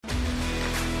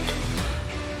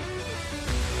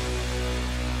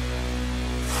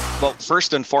Well,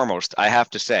 first and foremost, I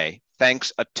have to say,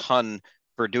 thanks a ton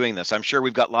for doing this. I'm sure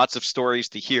we've got lots of stories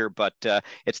to hear, but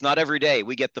it's not every day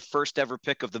we get the first ever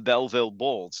pick of the Belleville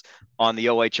Bulls on the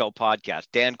OHL podcast.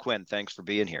 Dan Quinn, thanks for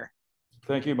being here.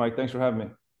 Thank you, Mike. Thanks for having me.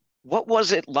 What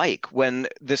was it like when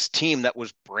this team that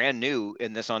was brand new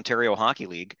in this Ontario Hockey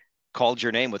League called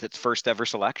your name with its first ever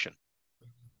selection?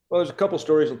 Well, there's a couple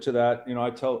stories to that.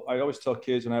 I always tell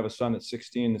kids, and I have a son that's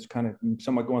 16 that's kind of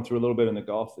somewhat going through a little bit in the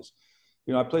golf is,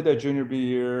 I played that junior B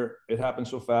year. It happened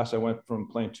so fast. I went from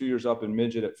playing 2 years up in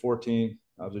midget at 14.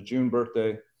 I was a June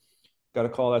birthday. Got a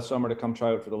call that summer to come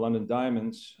try out for the London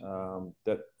Diamonds.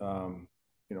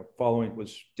 Following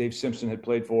was Dave Simpson had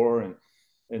played for and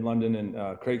in London,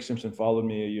 and Craig Simpson followed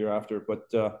me a year after. But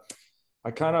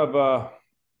I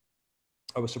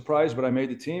was surprised, but I made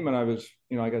the team, and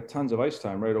I got tons of ice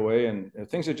time right away, and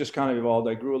things had just kind of evolved.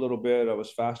 I grew a little bit. I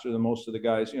was faster than most of the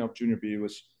guys. Junior B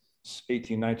was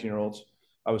 18, 19-year-olds.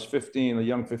 I was 15, a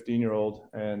young 15-year-old,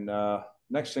 and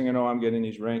next thing you know, I'm getting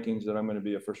these rankings that I'm going to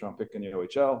be a first-round pick in the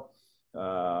OHL.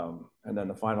 And then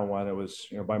the final one, it was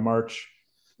by March,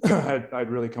 I'd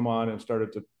really come on and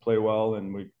started to play well,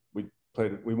 and we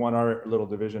won our little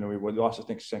division, and we lost, I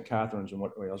think, St. Catharines and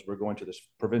what else. We're going to this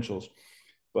provincials,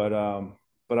 but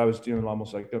I was doing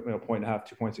almost like point and a half,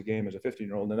 2 points a game as a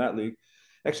 15-year-old in that league.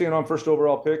 Next thing you know, I'm first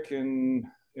overall pick, and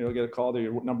get a call that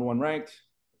you're number one ranked.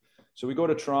 So we go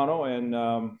to Toronto, and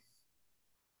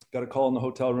got a call in the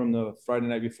hotel room the Friday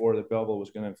night before that Belleville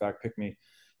was going to in fact pick me.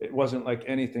 It wasn't like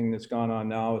anything that's gone on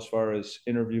now as far as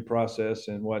interview process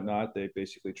and whatnot. They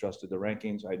basically trusted the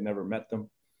rankings. I'd never met them.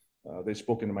 They'd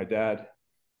spoken to my dad,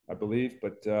 I believe.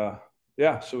 But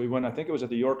so we went, I think it was at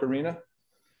the York Arena.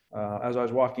 As I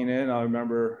was walking in, I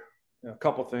remember a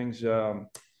couple things.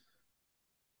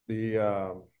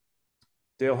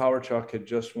 Dale Hawerchuk had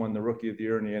just won the Rookie of the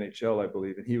Year in the NHL, I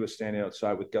believe, and he was standing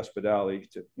outside with Gus Badali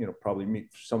to, probably meet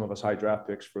some of us high draft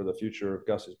picks for the future of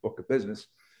Gus's book of business.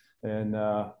 And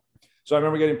so I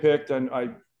remember getting picked, and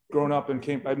I'd grown up and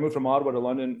I moved from Ottawa to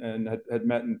London and had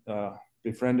met and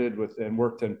befriended with and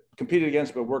worked and competed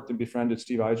against, but worked and befriended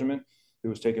Steve Yzerman, who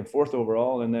was taken 4th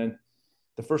overall. And then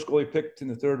the first goalie picked in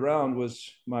the 3rd round was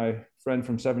my friend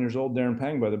from 7 years old, Darren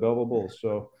Pang, by the Belleville Bulls.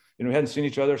 So, we hadn't seen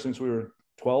each other since we were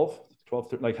 12,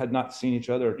 like had not seen each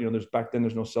other. Back then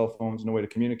there's no cell phones, no way to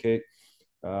communicate.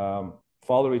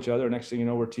 Follow each other. Next thing you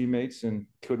know, we're teammates, and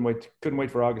couldn't wait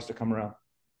for August to come around.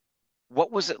 What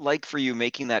was it like for you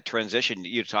making that transition?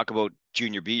 You talk about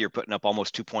junior B, you're putting up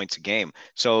almost 2 points a game.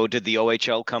 So did the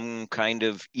OHL come kind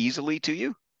of easily to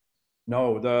you?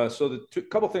 No,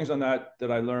 couple things on that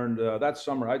I learned that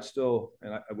summer.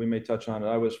 We may touch on it.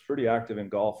 I was pretty active in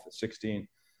golf at 16.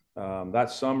 That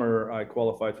summer, I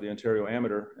qualified for the Ontario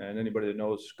Amateur, and anybody that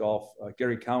knows golf,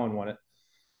 Gary Cowan won it.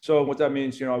 So what that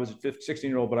means, I was a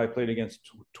 16-year-old, but I played against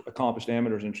accomplished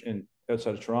amateurs in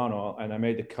outside of Toronto, and I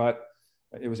made the cut.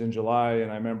 It was in July,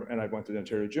 and I went to the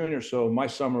Ontario Junior. So my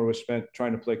summer was spent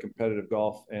trying to play competitive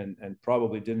golf, and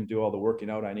probably didn't do all the working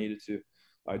out I needed to.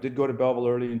 I did go to Belleville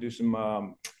early and do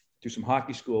some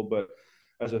hockey school, but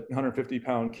as a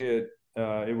 150-pound kid,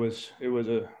 it was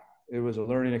a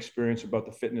learning experience about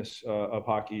the fitness of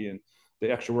hockey and the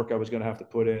extra work I was going to have to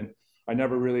put in. I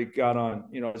never really got on,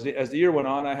 as the year went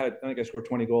on, I think I scored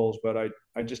 20 goals, but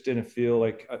I just didn't feel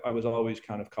like I was always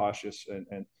kind of cautious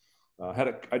and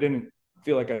I didn't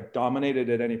feel like I dominated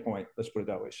at any point. Let's put it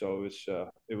that way. So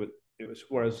it was,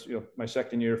 whereas, my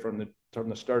second year from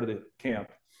the start of the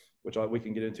camp, which we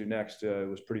can get into next, it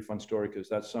was a pretty fun story because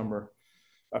that summer,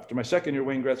 after my second year,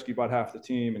 Wayne Gretzky bought half the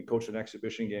team and coached an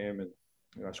exhibition game, and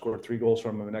I scored 3 goals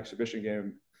from him in an exhibition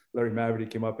game. Larry Mavety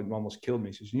came up and almost killed me.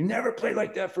 He says, "You never played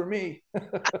like that for me."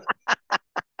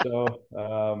 So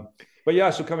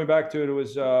coming back to it, it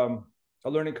was a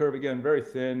learning curve again, very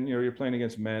thin. You're playing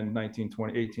against men, 19,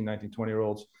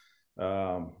 20-year-olds.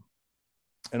 And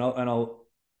I'll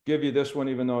give you this one,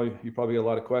 even though you probably get a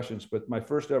lot of questions, but my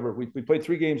first ever, we played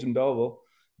 3 games in Belleville,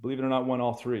 believe it or not, won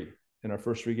all 3 in our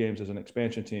first 3 games as an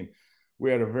expansion team.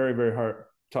 We had a very, very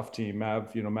tough team.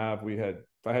 Mav,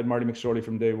 I had Marty McSorley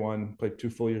from day one, played 2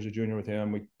 full years of junior with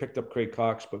him. We picked up Craig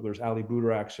Cox, but there's Ali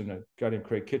Budarax and a guy named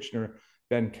Craig Kitchener,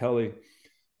 Ben Kelly.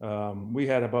 We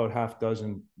had about half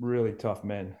dozen really tough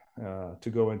men to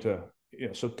go into,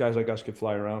 so guys like us could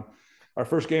fly around. Our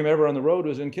first game ever on the road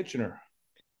was in Kitchener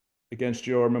against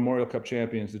your Memorial Cup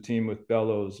champions, the team with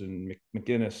Bellows and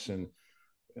McGinnis and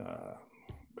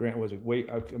Grant was it.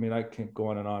 I can't go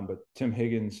on and on, but Tim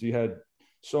Higgins, you had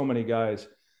so many guys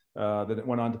that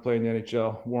went on to play in the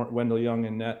NHL. Wendell Young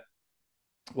in net.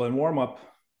 Well, in warm-up,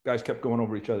 guys kept going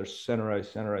over each other, center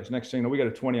ice. Next thing you know, we got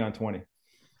a 20-on-20.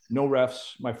 no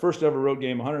refs. My first ever road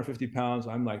game, 150 pounds.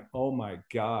 I'm like, oh my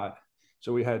God.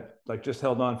 So we had like just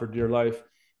held on for dear life.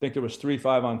 I think there was 3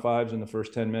 5-on-5s in the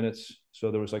first 10 minutes.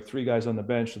 So there was like 3 guys on the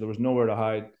bench. So there was nowhere to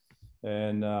hide.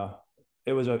 And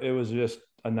it was just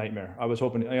a nightmare. I was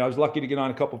hoping, I was lucky to get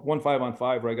on one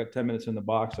 5-on-5 where I got 10 minutes in the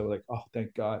box. I was like, oh,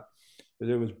 thank God. But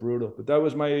it was brutal. But that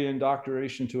was my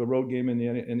indoctrination to a road game in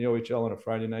the OHL on a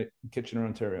Friday night in Kitchener,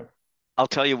 Ontario. I'll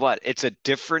tell you what, it's a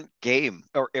different game,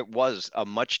 or it was a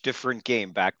much different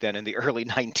game back then in the early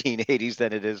 1980s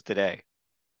than it is today.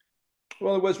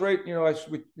 Well, it was right.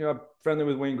 I'm friendly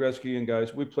with Wayne Gretzky and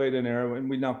guys. We played an era, and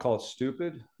we now call it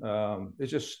stupid. It's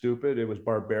just stupid. It was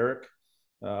barbaric.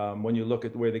 When you look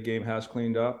at the way the game has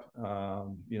cleaned up,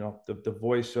 the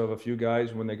voice of a few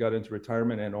guys when they got into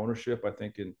retirement and ownership, I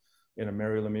think in a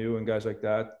Mario Lemieux and guys like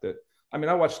that.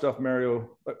 I watched stuff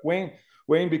Mario, but Wayne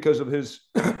because of his,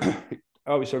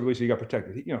 obviously he got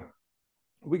protected.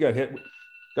 We got hit.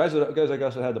 Guys like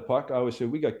us that had the puck, I always say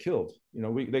we got killed.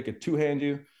 They could two-hand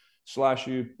you, slash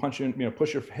you, punch you,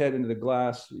 push your head into the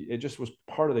glass. It just was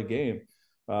part of the game.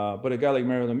 But a guy like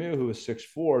Mario Lemieux, who was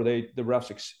 6'4", the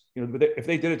refs, if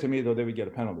they did it to me, though, they would get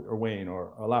a penalty, or Wayne,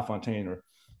 or LaFontaine, or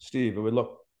Steve. It would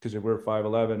look, because we're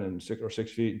 5'11" and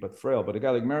 6 feet, but frail. But a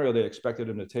guy like Mario, they expected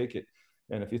him to take it.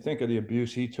 And if you think of the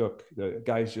abuse he took, the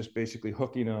guys just basically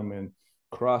hooking him and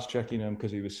cross-checking him because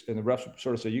he was, and the refs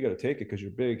sort of say, you got to take it because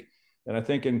you're big. And I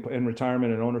think in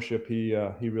retirement and ownership, he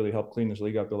really helped clean this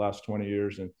league up the last 20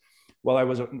 years. And while I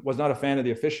was not a fan of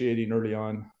the officiating early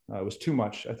on, it was too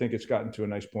much. I think it's gotten to a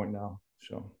nice point now.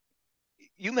 So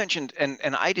you mentioned, and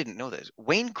I didn't know this,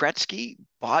 Wayne Gretzky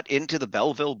bought into the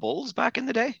Belleville Bulls back in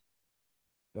the day?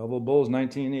 Belleville Bulls,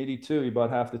 1982. He bought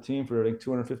half the team for, I think,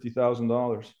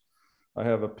 $250,000. I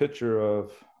have a picture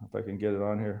of, if I can get it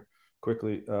on here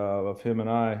quickly, of him and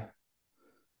I.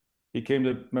 He came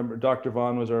to, remember, Dr.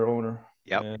 Vaughn was our owner.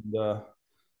 Yep. And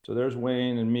so there's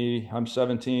Wayne and me. I'm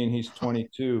 17. He's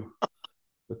 22.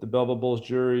 With the Belleville Bulls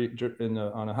jury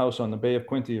on a house on the Bay of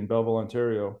Quinte in Belleville,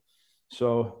 Ontario.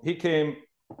 So he came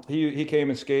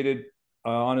and skated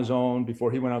on his own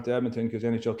before he went out to Edmonton, because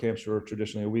NHL camps were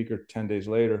traditionally a week or 10 days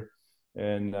later.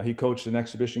 And he coached an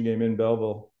exhibition game in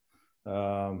Belleville,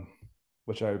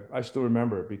 which I still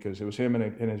remember, because it was him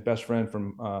and his best friend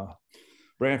from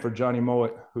Brantford, Johnny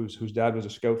Mowat, whose dad was a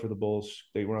scout for the Bulls.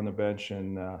 They were on the bench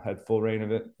and had full reign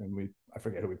of it. And I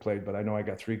forget who we played, but I know I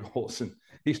got 3 goals, and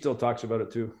he still talks about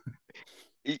it too.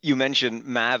 You mentioned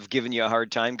Mav giving you a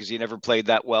hard time because you never played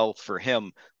that well for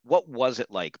him. What was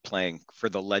it like playing for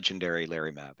the legendary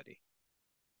Larry Mavety?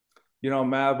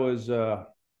 Mav was,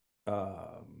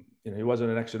 he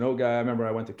wasn't an X and O guy. I remember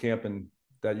I went to camp, and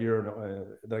that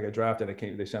year that I got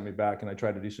drafted, they sent me back, and I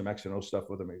tried to do some X and O stuff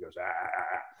with him. He goes, ah.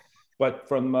 But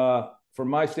from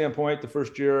my standpoint, the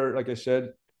first year, like I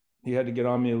said, he had to get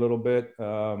on me a little bit.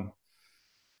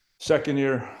 Second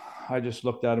year, I just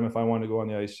looked at him if I wanted to go on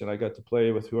the ice, and I got to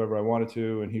play with whoever I wanted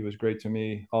to, and he was great to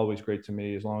me, always great to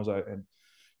me, as long as and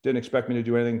didn't expect me to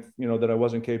do anything, that I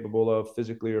wasn't capable of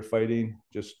physically or fighting,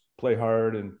 just play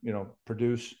hard and,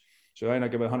 produce. So I ended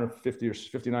up giving 150 or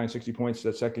 59, 60 points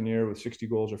that second year with 60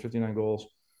 goals or 59 goals.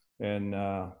 And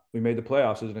we made the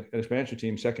playoffs as an expansion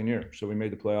team second year. So we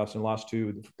made the playoffs and lost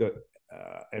to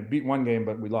and beat one game,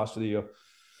 but we lost to the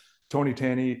Tony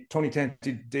Tanti,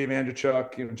 Dave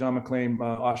Andrechuk, John McLean,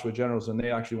 Oshawa Generals, and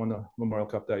they actually won the Memorial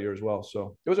Cup that year as well.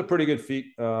 So it was a pretty good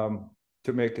feat to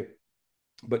make it.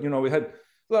 But we had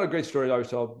a lot of great stories. I always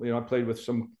tell, I played with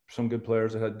some good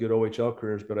players that had good OHL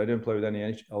careers, but I didn't play with any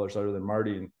NHLers other than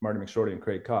Marty McSorley and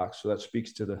Craig Cox. So that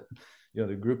speaks to the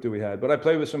the group that we had. But I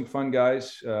played with some fun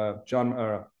guys.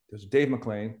 There's Dave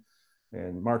McLean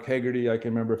and Mark Haggerty. I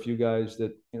can remember a few guys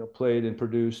that played and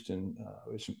produced, and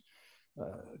some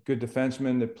good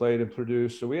defensemen that played and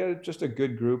produced. So we had just a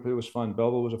good group. It was fun.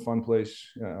 Belleville was a fun place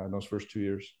in those first 2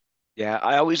 years. Yeah,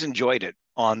 I always enjoyed it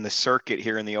on the circuit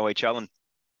here in the OHL, and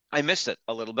I missed it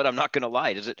a little bit. I'm not going to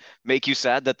lie. Does it make you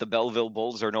sad that the Belleville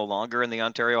Bulls are no longer in the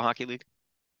Ontario Hockey League?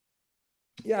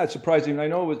 Yeah, it's surprising. I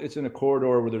know it's in a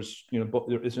corridor where there's,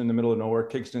 it's in the middle of nowhere.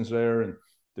 Kingston's there, and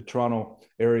the Toronto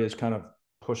area is kind of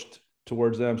pushed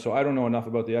towards them. So I don't know enough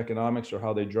about the economics or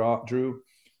how they drew.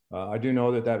 I do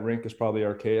know that rink is probably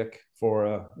archaic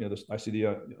for, I see the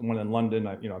one in London.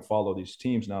 I follow these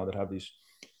teams now that have these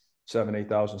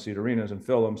 7,000-8,000 seat arenas and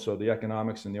fill them. So the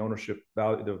economics and the ownership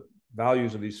value, the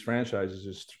values of these franchises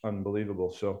is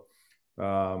unbelievable. So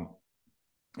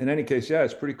in any case, yeah,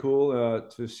 it's pretty cool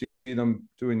to see them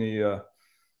doing the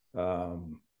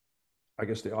I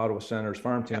guess the Ottawa Senators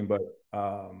farm team. But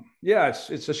yeah,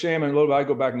 it's a shame. And a little bit, I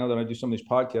go back now that I do some of these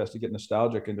podcasts to get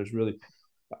nostalgic, and there's really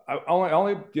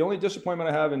The only disappointment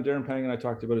I have in Darren Pang, and I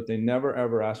talked about it, they never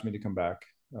ever asked me to come back,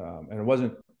 and it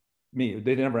wasn't me.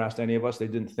 They never asked any of us. They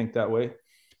didn't think that way.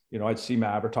 I'd see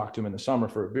Mav or talk to him in the summer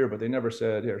for a beer, but they never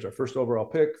said, "Here's our first overall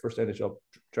pick, first NHL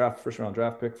draft, first round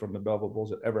draft pick from the Belleville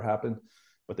Bulls." That ever happened,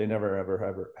 but they never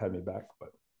ever had me back. But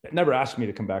it never asked me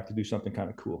to come back to do something kind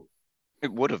of cool.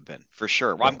 It would have been, for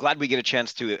sure. Well, I'm glad we get a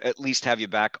chance to at least have you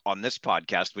back on this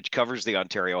podcast, which covers the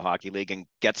Ontario Hockey League and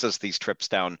gets us these trips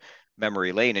down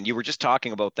memory lane. And you were just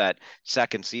talking about that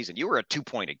second season. You were a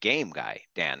 2-point a game guy,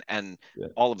 Dan, and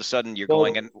all of a sudden you're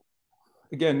going and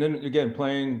again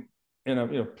playing in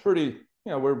a pretty,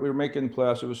 we're making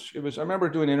playoffs. It was I remember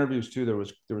doing interviews too. There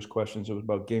was questions. It was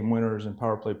about game winners and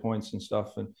power play points and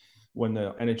stuff. And when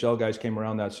the NHL guys came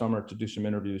around that summer to do some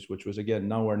interviews, which was again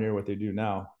nowhere near what they do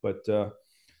now. But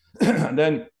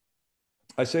then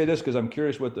I say this because I'm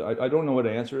curious I don't know what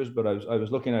the answer is, but I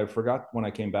was looking. I forgot when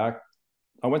I came back.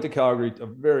 I went to Calgary, a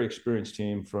very experienced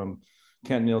team from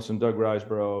Kent Nielsen, Doug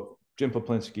Riseborough, Jim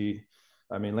Poplinski.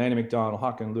 I mean, Lanny McDonald,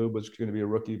 Håkan Lube was going to be a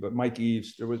rookie, but Mike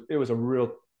Eaves. It was a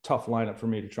real tough lineup for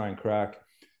me to try and crack.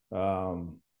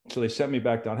 So they sent me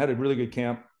back down. Had a really good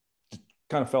camp.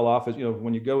 Kind of fell off as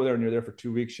when you go there and you're there for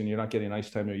 2 weeks and you're not getting ice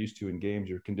time you're used to in games,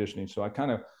 you're conditioning. So I kind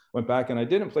of went back, and I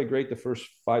didn't play great the first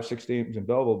 5-6 games in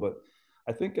Belleville, but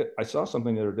I think I saw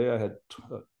something the other day. I had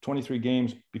 23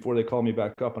 games before they called me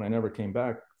back up, and I never came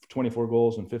back. 24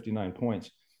 goals and 59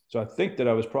 points. So I think that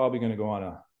I was probably going to go on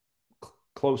a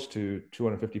close to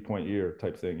 250 point year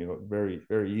type thing, very,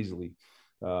 very easily.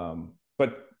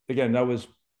 But again, that was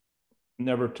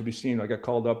never to be seen. I got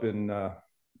called up in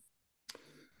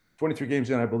 23 games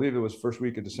in, I believe it was first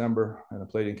week of December, and I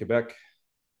played in Quebec.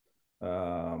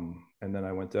 And then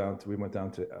we went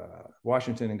down to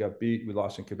Washington and got beat. We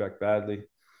lost in Quebec badly.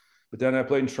 But then I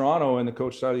played in Toronto, and the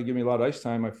coach decided to give me a lot of ice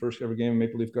time. My first ever game in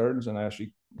Maple Leaf Gardens, and I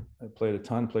played a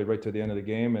ton, played right to the end of the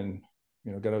game, and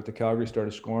got out to Calgary,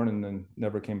 started scoring, and then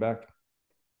never came back.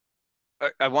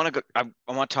 I want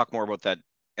to talk more about that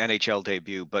NHL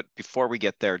debut, but before we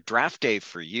get there, draft day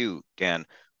for you, Dan,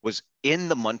 was in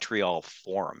the Montreal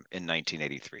Forum in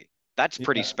 1983. That's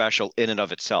pretty special in and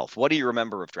of itself. What do you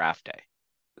remember of draft day?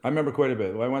 I remember quite a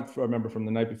bit. I remember from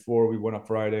the night before, we went up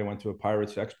Friday, I went to a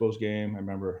Pirates Expos game. I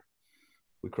remember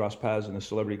we crossed paths in the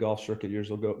celebrity golf circuit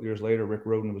years later. Rick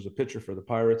Roden was a pitcher for the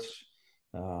Pirates.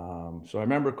 So I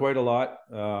remember quite a lot.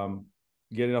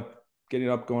 Getting up,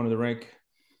 going to the rink.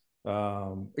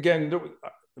 Again,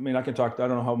 I mean, I can talk. I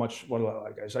don't know how much.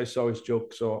 Guys, I always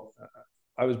joke. So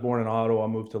I was born in Ottawa. I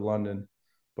moved to London,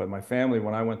 but my family,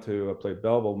 when I went to play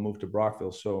Belleville, moved to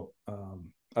Brockville. So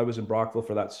I was in Brockville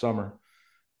for that summer.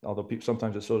 Although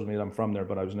sometimes it shows me that I'm from there,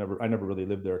 but I never really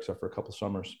lived there except for a couple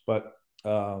summers. But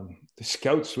the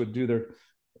scouts would do their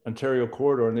Ontario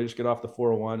corridor, and they just get off the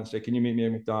 401 and say, "Can you meet me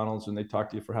at McDonald's?" And they talk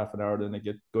to you for half an hour. Then they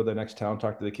go to the next town,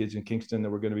 talk to the kids in Kingston that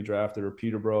were going to be drafted, or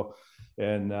Peterborough.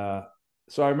 And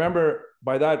so I remember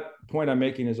by that point I'm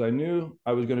making is I knew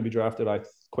I was going to be drafted. I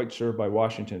quite sure by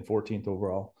Washington, 14th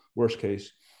overall, worst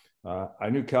case. I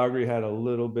knew Calgary had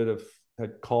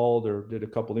called or did a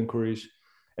couple inquiries.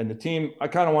 And the team, I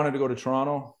kind of wanted to go to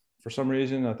Toronto for some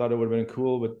reason. I thought it would have been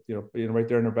cool, but being right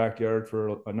there in their backyard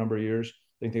for a number of years,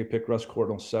 I think they picked Russ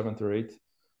Cordell 7th or 8th.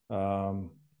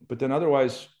 But then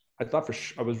otherwise, I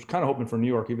was kind of hoping for New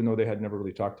York, even though they had never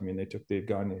really talked to me, and they took Dave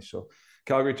Gagne. So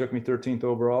Calgary took me 13th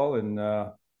overall, and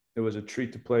it was a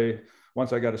treat to play.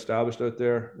 Once I got established out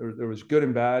there, there was good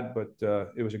and bad, but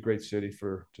it was a great city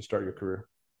to start your career.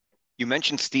 You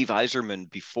mentioned Steve Yzerman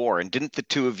before, and didn't the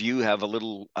two of you have a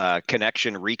little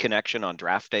reconnection on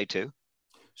draft day too?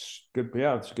 Good,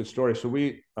 yeah, it's a good story. So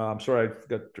I'm sorry I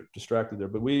got distracted there,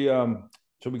 but we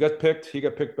got picked. He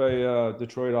got picked by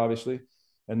Detroit, obviously,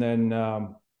 and then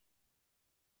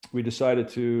we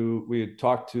had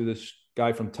talked to this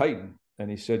guy from Titan,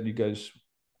 and he said, "You guys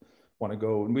want to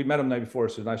go?" And we met him the night before.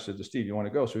 So I said to Steve, "You want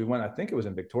to go?" So we went. I think it was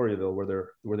in Victoriaville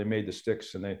where they made the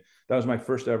sticks, and that was my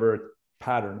first ever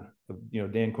pattern of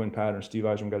Dan Quinn pattern. Steve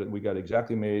Yzerman we got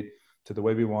exactly made to the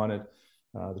way we wanted.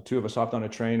 The two of us hopped on a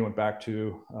train, went back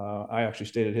to. I actually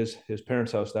stayed at his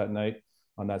parents' house that night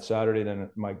on that Saturday.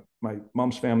 Then my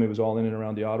mom's family was all in and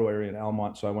around the Ottawa area in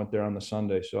Almont, so I went there on the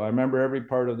Sunday. So I remember every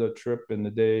part of the trip and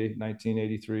the day,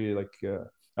 1983. I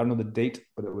don't know the date,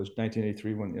 but it was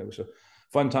 1983 when it was a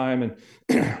fun time. And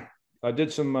I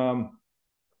did some.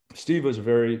 Steve was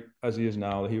as he is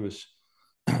now.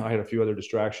 I had a few other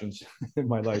distractions in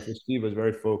my life. Steve was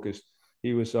very focused.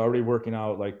 He was already working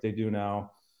out like they do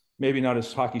now. Maybe not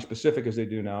as hockey specific as they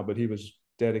do now, but he was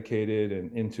dedicated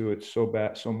and into it so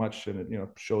much, and it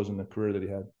shows in the career that he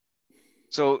had.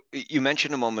 So you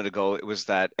mentioned a moment ago it was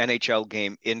that NHL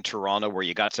game in Toronto where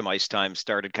you got some ice time,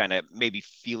 started kind of maybe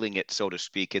feeling it, so to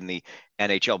speak, in the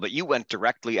NHL. But you went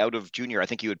directly out of junior. I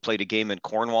think you had played a game in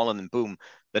Cornwall, and then boom,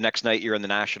 the next night you're in the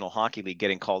National Hockey League,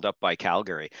 getting called up by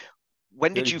Calgary.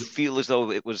 When did you feel as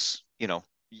though it was,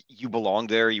 you belonged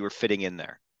there, you were fitting in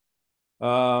there?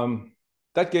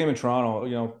 That game in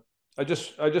Toronto, I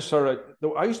just sort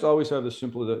of, I used to always have the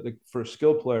simple, for a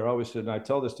skill player, I always said, and I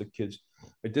tell this to kids,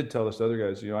 I did tell this to other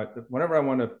guys, whenever I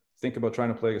want to think about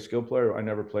trying to play a skill player, I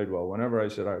never played well. Whenever I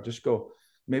said, all right, just go,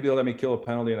 maybe they'll let me kill a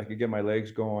penalty and I could get my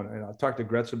legs going. And I talked to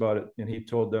Gretz about it, and he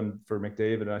told them for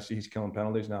McDavid, and I see he's killing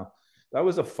penalties now. That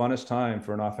was the funnest time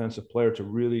for an offensive player to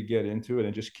really get into it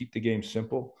and just keep the game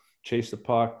simple, chase the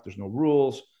puck. There's no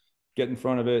rules, get in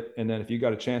front of it. And then if you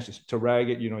got a chance to rag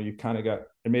it, you kind of got,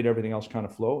 it made everything else kind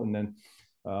of flow. And then,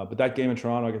 but that game in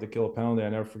Toronto, I got to kill a penalty. I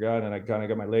never forgot. And I kind of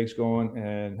got my legs going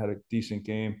and had a decent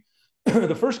game.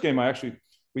 The first game,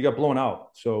 we got blown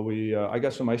out. So I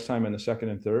got some ice time in the second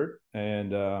and third. And,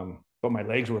 but my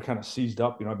legs were kind of seized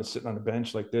up. I've been sitting on the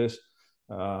bench like this.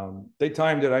 They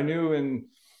timed it. I knew, and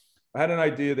I had an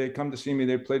idea. They come to see me.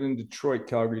 They played in Detroit.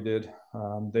 Calgary did.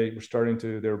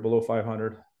 They were below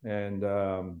 500.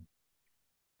 And,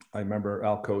 I remember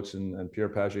Al Coates and Pierre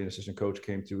Pagé, an assistant coach,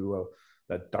 came to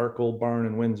that dark old barn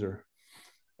in Windsor.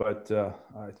 But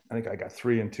I think I got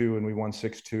 3-2, and we won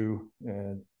 6-2.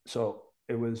 And so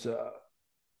it was.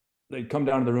 They'd come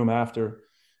down to the room after,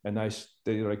 and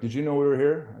they were like, "Did you know we were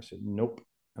here?" I said, "Nope,"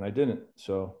 and I didn't.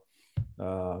 So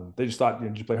they just thought,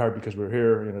 "Did you play hard because we were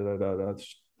here?"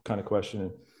 That's kind of question.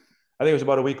 And I think it was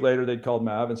about a week later, they'd called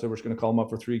Mav and said, "We're just going to call him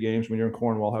up for 3 games. When you're in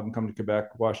Cornwall, have him come to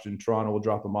Quebec, Washington, Toronto. We'll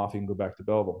drop him off. He can go back to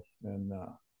Belleville." And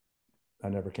I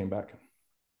never came back.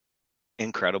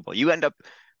 Incredible. You end up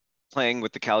playing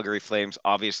with the Calgary Flames,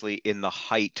 obviously in the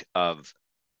height of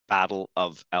Battle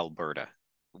of Alberta.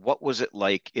 What was it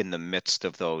like in the midst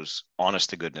of those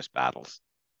honest to goodness battles?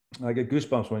 I get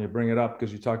goosebumps when you bring it up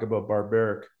because you talk about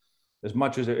barbaric. As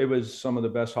much as it was some of the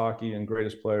best hockey and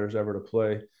greatest players ever to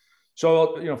play.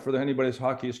 So, for anybody's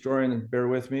hockey historian, bear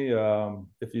with me.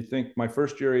 If you think my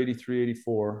first year, 83,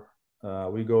 84,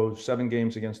 we go 7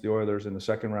 games against the Oilers in the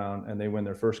second round, and they win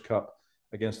their first cup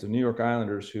against the New York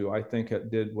Islanders, who I think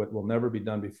did what will never be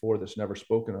done before, that's never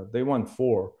spoken of. They won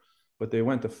 4, but they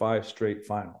went to 5 straight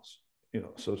finals.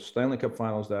 So Stanley Cup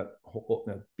finals, that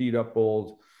beat up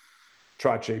old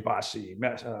Trache, Bassi,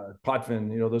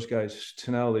 Potvin, those guys,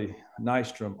 Tonelli,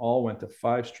 Nystrom, all went to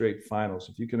 5 straight finals.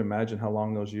 If you can imagine how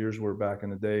long those years were back in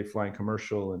the day, flying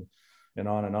commercial and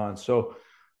on and on. So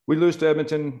we lose to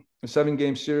Edmonton, a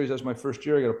 7-game series. That's my first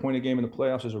year. I got a point a game in the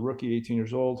playoffs as a rookie, 18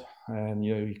 years old. And,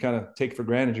 you kind of take for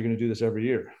granted you're going to do this every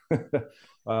year.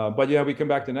 But yeah, we come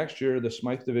back the next year. The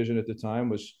Smythe division at the time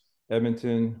was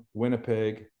Edmonton,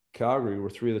 Winnipeg, Calgary were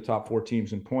 3 of the top 4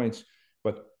 teams in points.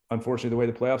 But unfortunately, the way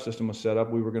the playoff system was set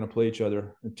up, we were going to play each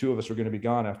other, and 2 of us were going to be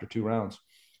gone after 2 rounds.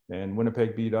 And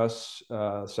Winnipeg beat us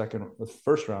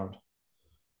first round.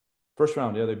 First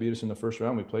round, yeah, they beat us in the first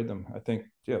round. We played them. I think,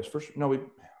 yeah, it was first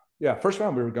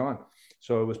round we were gone.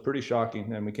 So it was pretty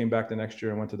shocking. And we came back the next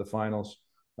year and went to the finals.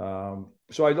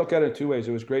 So I look at it 2 ways.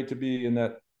 It was great to be in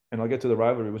that, and I'll get to the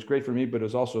rivalry. It was great for me, but it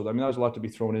was also, that was a lot to be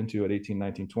thrown into at 18,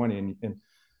 19, 20. And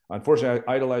unfortunately,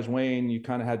 I idolized Wayne. You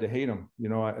kind of had to hate him.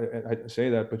 I say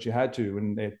that, but you had to.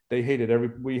 And they hated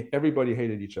everybody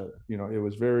hated each other.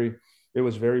 It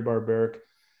was very barbaric.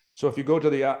 So if you go to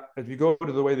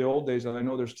the way the old days, and I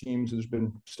know there's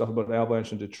been stuff about the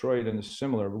Avalanche in Detroit, and it's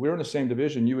similar. But we were in the same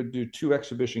division. You would do 2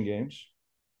 exhibition games.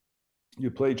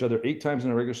 You play each other 8 times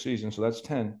in a regular season, so that's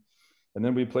 10. And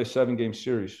then we play 7-game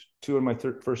series, 2 in my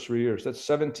first 3 years. That's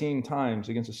 17 times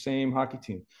against the same hockey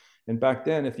team. And back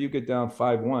then, if you get down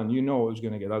 5-1, it was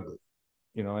going to get ugly,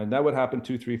 and that would happen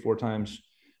 2, 3, 4 times.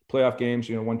 Playoff games,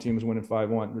 one team was winning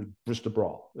 5-1, just a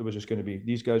brawl. It was just going to be,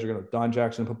 these guys are going to, Don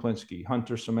Jackson, Poplinski,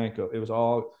 Hunter, Semenko. It was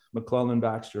all McClellan,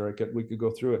 Baxter. We could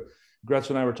go through it. Gretz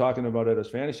and I were talking about it as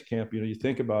fantasy camp. You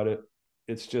think about it,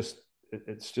 it's just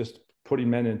putting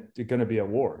men in, it's going to be a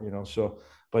war, So,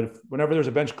 but whenever there's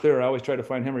a bench clear, I always try to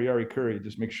find him or Yari Curry,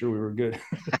 just make sure we were good.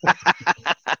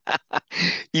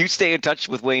 You stay in touch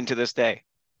with Wayne to this day?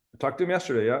 I talked to him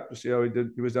yesterday, yeah, to see how he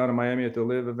did. He was down in Miami at the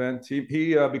Live event.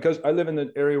 He because I live in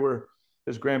the area where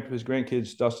his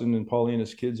grandkids, Dustin and Pauline,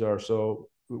 his kids are. So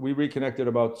we reconnected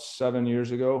about 7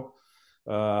 years ago.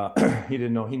 He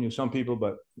didn't know. He knew some people,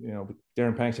 but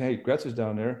Darren Pank said, "Hey, Gretz is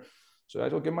down there." So I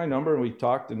told him my number, and we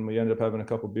talked, and we ended up having a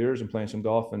couple of beers and playing some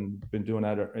golf, and been doing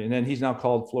that. And then he's now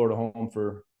called Florida home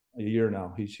for a year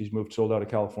now. He's sold out of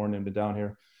California and been down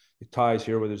here. He ties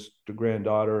here with his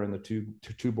granddaughter and the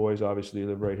two boys. Obviously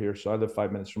live right here, so I live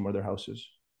 5 minutes from where their house is.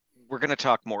 we're going to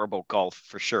talk more about golf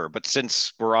for sure. But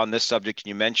since we're on this subject and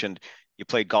you mentioned you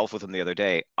played golf with him the other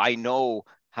day, I know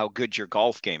how good your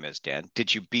golf game is, Dan.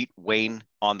 Did you beat Wayne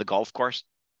on the golf course?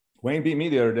 Wayne beat me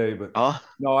the other day, but Oh,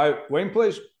 no,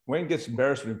 Wayne gets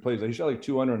embarrassed when he plays. He shot like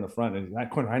 200 in the front, and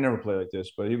I never play like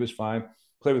this, but he was fine.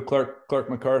 Played with Clark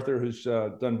MacArthur, who's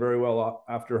done very well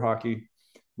after hockey,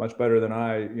 much better than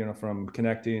I, from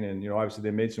connecting. And obviously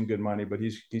they made some good money, but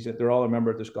they're all a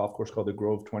member at this golf course called the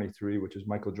Grove 23, which is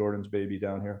Michael Jordan's baby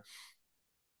down here.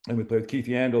 And we played with Keith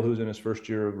Yandel, who's in his first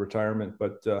year of retirement.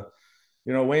 But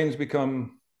Wayne's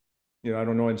become, I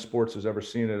don't know in sports has ever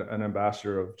seen an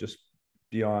ambassador of just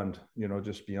beyond,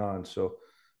 just beyond. So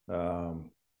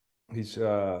he's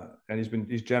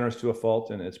generous to a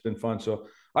fault, and it's been fun. So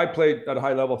I played at a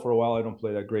high level for a while. I don't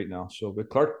play that great now. So, but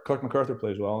Clark MacArthur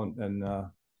plays well, and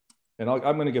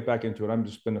I'm going to get back into it. I'm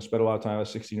just going to spend a lot of time. I have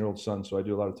a 16-year-old son, so I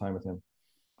do a lot of time with him.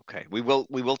 okay. We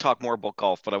will talk more about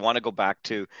golf, but I want to go back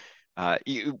to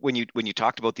when you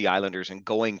talked about the Islanders and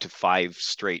going to 5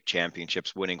 straight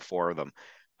championships, winning 4 of them.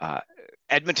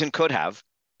 Edmonton could have.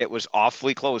 It was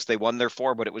awfully close. They won their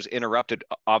 4, but it was interrupted,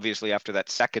 obviously, after that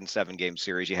second 7-game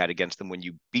series you had against them when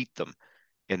you beat them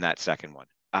in that second one.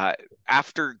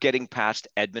 After getting past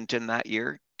Edmonton that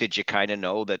year, did you kind of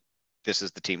know that this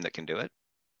is the team that can do it?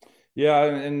 Yeah,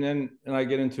 and I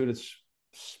get into it.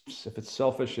 If it's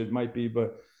selfish, it might be,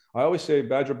 but I always say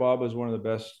Badger Bob is one of the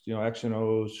best, X and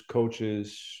O's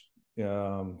coaches,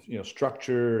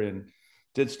 structure, and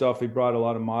did stuff. He brought a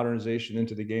lot of modernization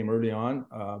into the game early on,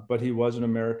 but he was an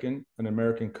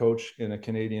American coach in a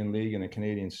Canadian league in a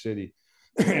Canadian city.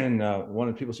 And one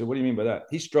of the people said, "What do you mean by that?"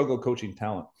 He struggled coaching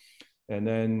talent. And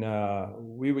then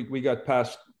we got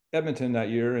past Edmonton that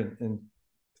year, and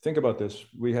think about this: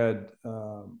 we had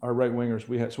our right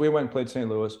wingers. So we went and played St.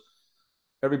 Louis.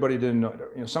 Everybody didn't know.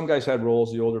 Some guys had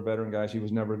roles. The older veteran guys, he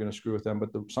was never going to screw with them.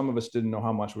 But some of us didn't know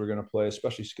how much we were going to play,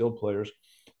 especially skilled players.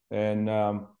 And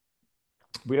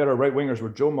we had our right wingers were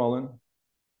Joe Mullen,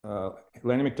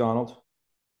 Lanny McDonald.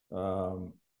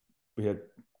 We had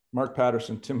Mark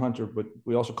Patterson, Tim Hunter, but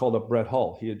we also called up Brett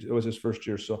Hull. It was his first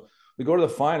year. So we go to the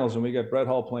finals and we get Brett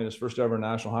Hull playing his first ever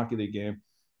National Hockey League game.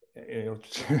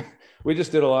 We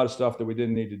just did a lot of stuff that we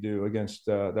didn't need to do against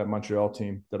that Montreal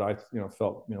team that I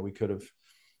felt we could have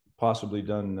possibly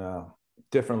done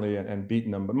differently and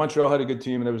beaten them. But Montreal had a good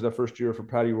team, and it was their first year for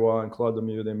Patty Roy and Claude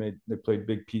Lemieux. They played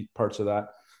big parts of that.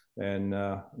 And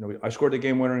I scored the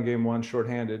game winner in game 1,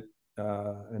 shorthanded,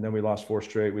 and then we lost 4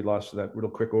 straight. We lost that real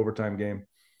quick overtime game.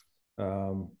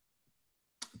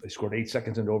 They scored 8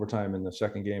 seconds into overtime in the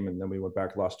second game, and then we went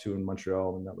back, lost 2 in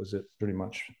Montreal, and that was it pretty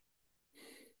much.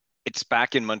 It's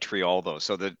back in Montreal, though.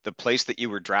 So the place that you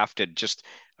were drafted just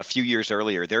a few years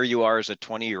earlier, there you are as a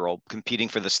 20-year-old competing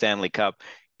for the Stanley Cup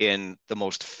in the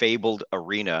most fabled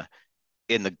arena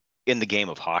in the game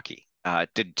of hockey.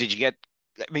 Did you get?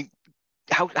 I mean,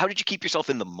 how did you keep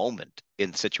yourself in the moment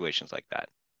in situations like that?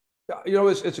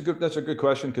 That's a good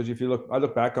question, because if I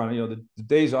look back on it, the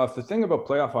days off. The thing about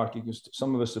playoff hockey, because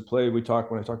some of us that play,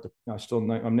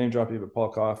 I'm name dropping, but Paul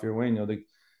Coffey or Wayne, the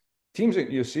teams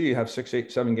that you see have 6, 8,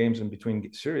 7 games in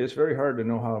between series. It's very hard to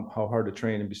know how hard to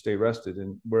train and stay rested.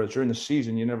 And whereas during the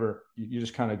season, you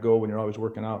just kind of go when you're always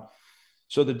working out.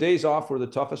 So the days off were the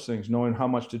toughest things, knowing how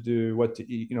much to do, what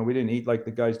to eat. We didn't eat like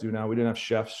the guys do now. We didn't have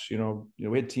chefs,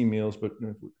 we had team meals, but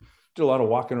did a lot of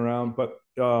walking around. But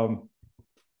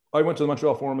I went to the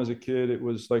Montreal Forum as a kid. It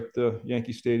was like the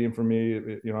Yankee Stadium for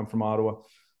me. I'm from Ottawa.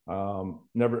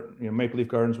 Maple Leaf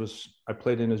Gardens I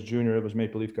played in as junior. It was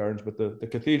Maple Leaf Gardens, but the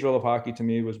cathedral of hockey to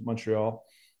me was Montreal.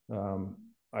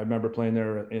 I remember playing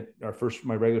there in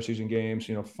my regular season games,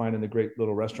 finding the great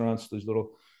little restaurants, these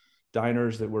little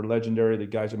diners that were legendary, the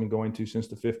guys have been going to since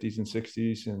the 50s and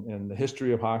 60s, and the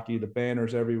history of hockey, the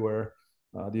banners everywhere,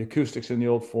 the acoustics in the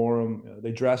old Forum.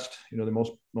 They dressed,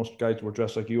 most guys were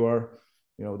dressed like you are,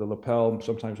 the lapel,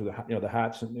 sometimes with the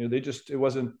hats, and it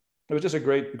was just a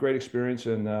great experience.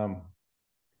 And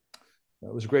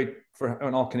it was great for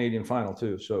an all Canadian final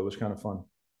too. So it was kind of fun.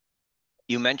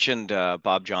 You mentioned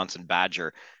Bob Johnson,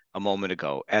 Badger, a moment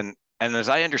ago, and as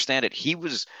I understand it, he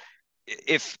was,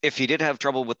 if he did have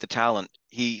trouble with the talent,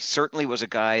 he certainly was a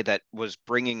guy that was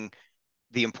bringing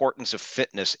the importance of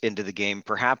fitness into the game,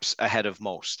 perhaps ahead of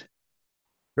most.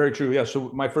 Very true. Yeah.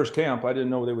 So my first camp, I didn't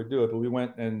know they would do it, but we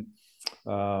went and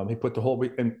he put the whole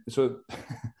week. And so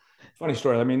funny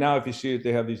story. I mean, now if you see it,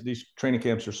 they have these training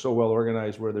camps are so well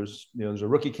organized, where there's a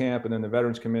rookie camp, and then the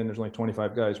veterans come in. There's only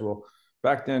 25 guys. Well,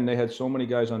 back then they had so many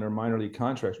guys on their minor league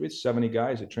contracts. We had 70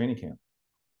 guys at training camp.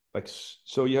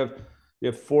 So you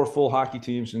have 4 full hockey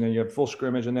teams, and then you have full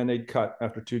scrimmage, and then they'd cut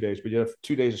after 2 days. But you have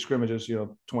 2 days of scrimmages,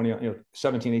 20,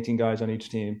 17, 18 guys on each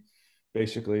team.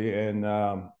 basically, and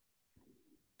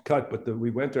cut. But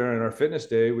we went there on our fitness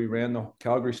day. We ran the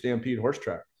Calgary Stampede horse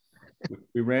track.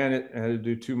 We ran it and had to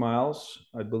do 2 miles,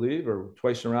 I believe, or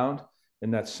twice around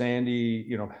in that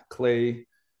sandy, clay.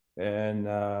 And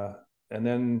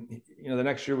then, the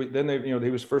next year, he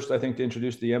was first, I think, to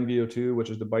introduce the MVO2,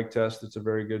 which is the bike test. It's a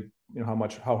very good,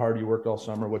 how hard you worked all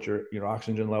summer, what your,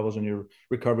 oxygen levels and your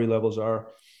recovery levels are.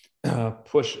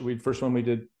 First one we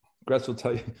did, Gretz will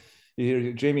tell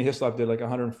you, Jamie Hislop did like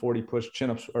 140 push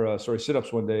chin-ups, or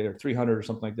sit-ups one day, or 300 or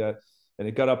something like that. And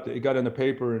it got in the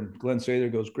paper, and Glenn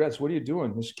Sather goes, Gretz, what are you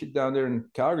doing? This kid down there in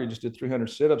Calgary just did 300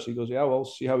 sit-ups. He goes, yeah, well, we'll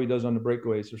see how he does on the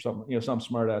breakaways or something, some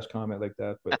smart ass comment like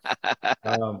that. But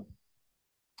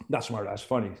not smart ass,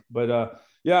 funny. But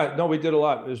yeah, no, we did a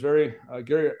lot. It was very,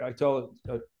 Gary, I tell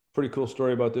a pretty cool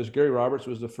story about this. Gary Roberts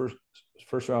was the first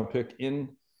round pick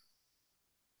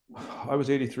I was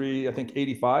 83, I think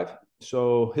 85.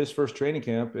 So his first training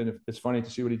camp, and it's funny to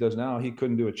see what he does now, he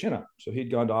couldn't do a chin up. So he'd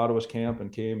gone to Ottawa's camp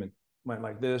and came and went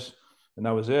like this, and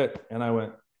that was it. And I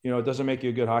went, it doesn't make you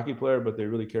a good hockey player, but they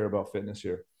really care about fitness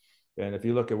here. And if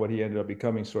you look at what he ended up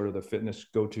becoming, sort of the fitness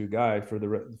go-to guy for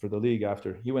the league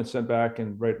after he went sent back,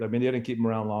 and they didn't keep him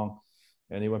around long,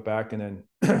 and he went back, and then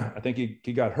I think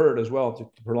he got hurt as well to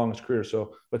prolong his career.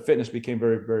 So, but fitness became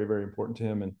very, very, very important to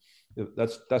him, and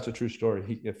that's a true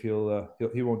story.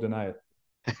 He won't deny it.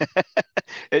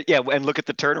 Yeah, and look at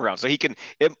the turnaround. So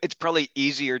it's probably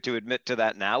easier to admit to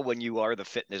that now when you are the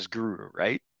fitness guru,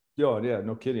 right? Yeah,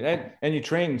 no kidding. And you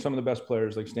train some of the best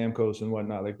players like Stamkos and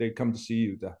whatnot. Like they come to see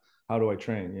you. How do I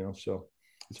train? So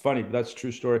it's funny, but that's a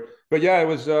true story. But yeah, it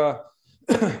was.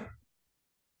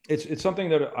 It's something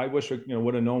that I wish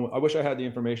would have known. I wish I had the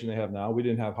information they have now. We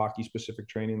didn't have hockey specific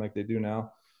training like they do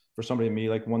now. For somebody like me,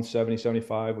 like 170,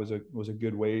 75 was a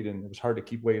good weight, and it was hard to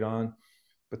keep weight on.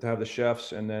 But to have the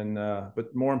chefs, and then,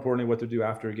 but more importantly, what to do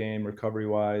after a game, recovery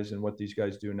wise, and what these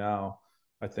guys do now,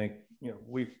 I think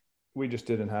we just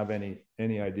didn't have any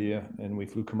idea, and we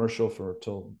flew commercial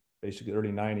till basically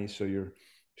early '90s. So you're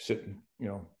sitting,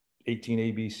 18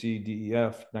 ABC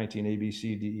DEF, 19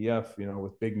 ABC DEF,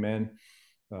 with big men.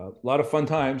 A lot of fun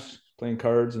times playing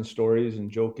cards and stories and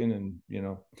joking and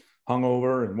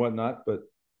hungover and whatnot. But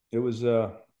it was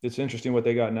it's interesting what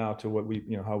they got now to what we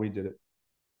how we did it.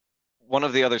 One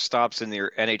of the other stops in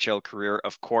your NHL career,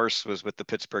 of course, was with the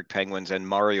Pittsburgh Penguins and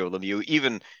Mario Lemieux.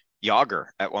 Even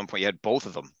Yager at one point, you had both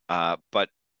of them. But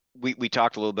we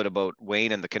talked a little bit about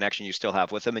Wayne and the connection you still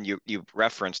have with him, and you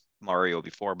referenced Mario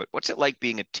before. But what's it like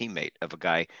being a teammate of a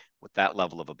guy with that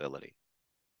level of ability?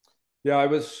 Yeah, I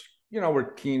was.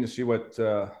 We're keen to see what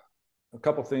a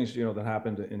couple things that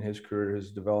happened in his career,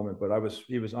 his development. But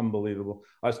he was unbelievable.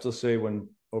 I still say when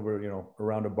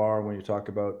around a bar when you talk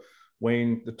about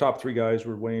Wayne, the top three guys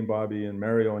were Wayne, Bobby, and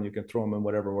Mario, and you can throw them in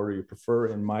whatever order you prefer,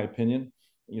 in my opinion.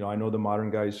 I know the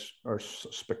modern guys are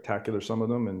spectacular, some of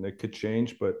them, and they could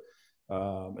change, but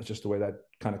it's just the way that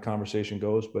kind of conversation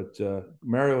goes. But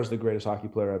Mario is the greatest hockey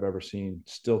player I've ever seen,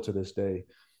 still to this day.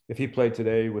 If he played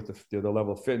today with the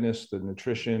level of fitness, the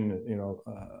nutrition,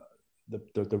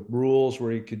 the rules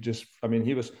where he could just,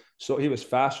 he was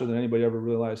faster than anybody ever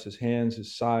realized. His hands,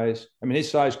 his size. His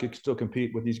size could still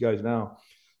compete with these guys now.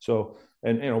 So,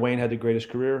 and Wayne had the greatest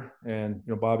career, and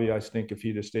Bobby, I think if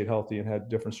he'd have stayed healthy and had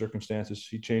different circumstances,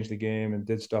 he changed the game and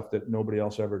did stuff that nobody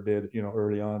else ever did,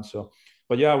 early on. So,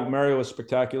 but yeah, Mario was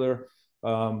spectacular.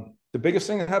 The biggest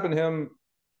thing that happened to him,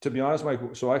 to be honest, Mike.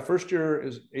 So my first year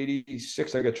is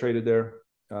 '86. I got traded there.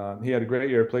 He had a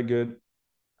great year, played good,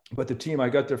 but the team I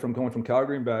got there from going from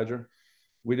Calgary and Badger,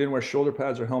 we didn't wear shoulder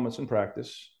pads or helmets in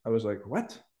practice. I was like,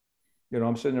 what?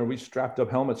 I'm sitting there, we strapped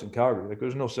up helmets in Calgary. Like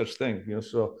there's no such thing,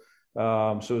 so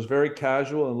it was very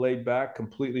casual and laid back,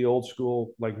 completely old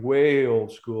school, like way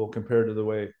old school compared to the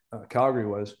way Calgary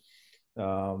was.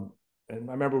 And I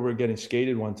remember we were getting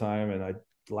skated one time, and I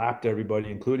lapped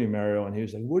everybody, including Mario, and he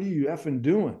was like, what are you effing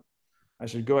doing? I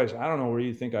said, guys, I don't know where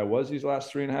you think I was these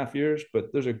last 3.5 years,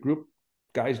 but there's a group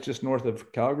guys just north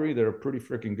of Calgary that are pretty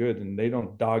freaking good, and they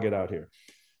don't dog it out here.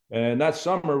 And that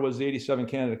summer was the '87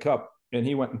 Canada Cup. And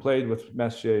he went and played with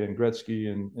Messier and Gretzky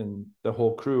and the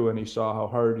whole crew, and he saw how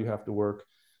hard you have to work.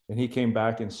 And he came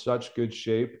back in such good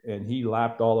shape, and he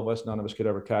lapped all of us. None of us could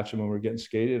ever catch him when we were getting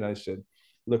skated. And I said,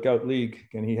 look out, league.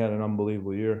 And he had an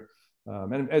unbelievable year.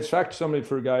 And it's fact, somebody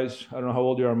for guys, I don't know how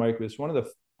old you are, Mike, but it's one of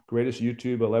the greatest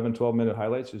YouTube 11, 12-minute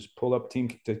highlights is pull up team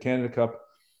to Canada Cup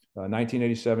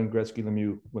 1987 Gretzky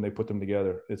Lemieux when they put them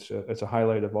together. It's a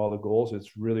highlight of all the goals.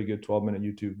 It's really good 12-minute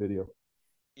YouTube video.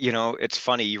 It's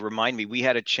funny. You remind me, we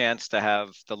had a chance to have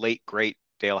the late, great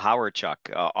Dale Hawerchuk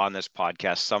on this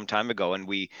podcast some time ago. And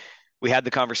we we had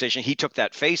the conversation. He took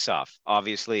that face off,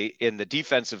 obviously, in the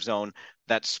defensive zone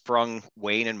that sprung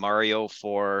Wayne and Mario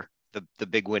for the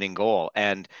big winning goal.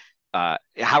 And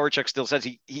Howardchuk still says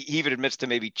he even admits to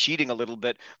maybe cheating a little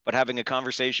bit, but having a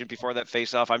conversation before that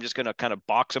face off, I'm just going to kind of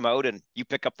box him out and you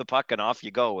pick up the puck and off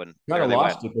you go. And Kind there of they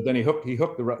went. lost it, but then he hooked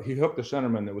the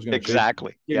centerman that was going to chase him.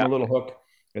 Exactly. Gave him a little hook,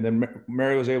 and then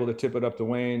Mary was able to tip it up to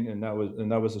Wayne, and that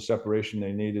was the separation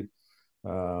they needed.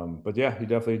 But yeah, he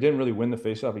definitely didn't really win the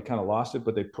faceoff. He kind of lost it,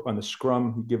 but they put on the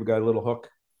scrum, he gave a guy a little hook.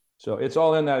 So it's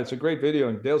all in that. It's a great video,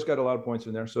 and Dale's got a lot of points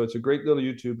in there. So it's a great little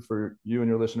YouTube for you and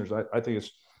your listeners. I think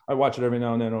I watch it every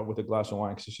now and then with a glass of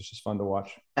wine because it's just fun to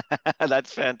watch.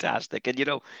 That's fantastic. And,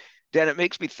 Dan, it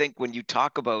makes me think when you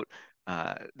talk about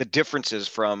the differences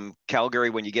from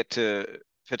Calgary when you get to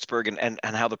Pittsburgh and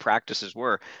how the practices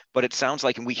were. But it sounds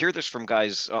like, and we hear this from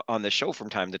guys on the show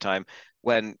from time to time,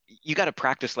 when you got to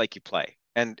practice like you play.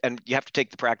 And you have to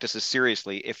take the practices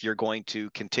seriously if you're going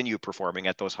to continue performing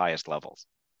at those highest levels.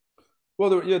 Well,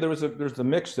 there's the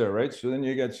mix there, right? So then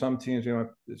you got some teams,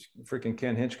 this freaking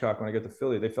Ken Hitchcock, when I got to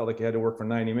Philly, they felt like you had to work for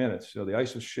 90 minutes. The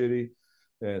ice was shitty,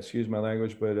 excuse my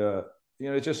language, but,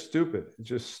 it's just stupid. It's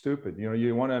just stupid.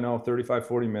 You want to know 35,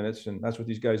 40 minutes, and that's what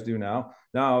these guys do now.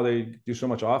 Now they do so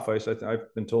much off ice.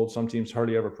 I've been told some teams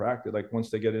hardly ever practice. Like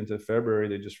once they get into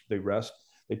February, they rest,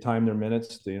 they time their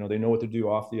minutes. They know what to do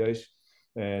off the ice.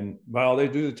 And well, they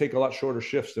do take a lot shorter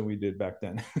shifts than we did back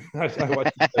then. I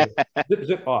watched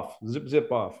zip off.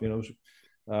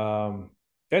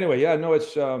 Anyway, yeah, no,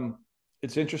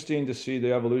 it's interesting to see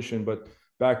the evolution, but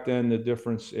back then the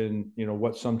difference in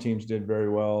what some teams did very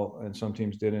well and some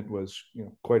teams didn't was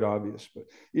quite obvious. But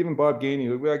even Bob Gainey,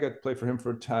 I got to play for him for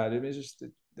a tad. It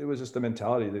was just the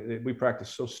mentality. We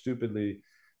practiced so stupidly,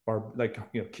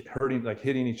 hurting, like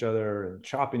hitting each other and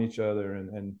chopping each other,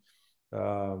 and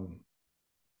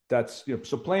that's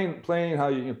so playing how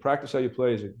you practice how you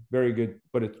play is very good,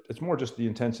 but it's more just the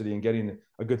intensity and getting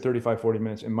a good 35, 40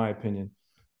 minutes, in my opinion.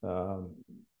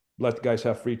 Let the guys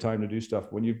have free time to do stuff.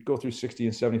 When you go through 60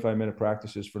 and 75-minute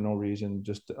practices for no reason,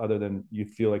 just other than you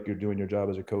feel like you're doing your job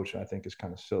as a coach, I think is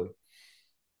kind of silly.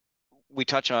 We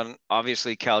touch on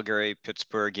obviously Calgary,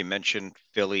 Pittsburgh. You mentioned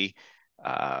Philly.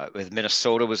 With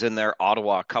Minnesota was in there,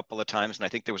 Ottawa a couple of times, and I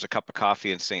think there was a cup of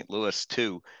coffee in St. Louis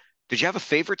too. Did you have a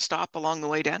favorite stop along the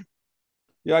way, Dan?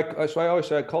 Yeah, so I always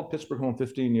say I called Pittsburgh home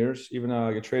 15 years. Even though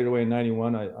I got traded away in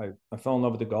 '91, I fell in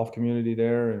love with the golf community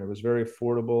there, and it was very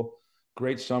affordable.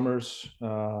 Great summers.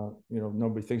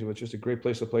 Nobody thinks of it. It's just a great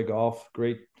place to play golf.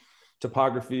 Great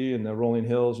topography and the rolling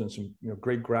hills and some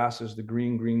great grasses. The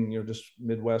green, just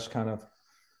Midwest kind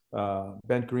of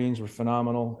bent greens were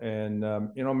phenomenal. And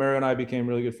Mario and I became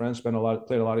really good friends. Played a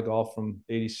lot of golf from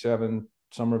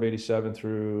summer of '87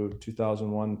 through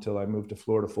 2001 until I moved to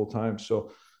Florida full time.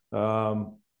 So, I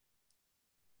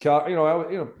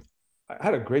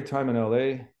had a great time in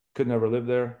LA. Could never live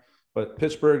there, but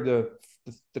Pittsburgh,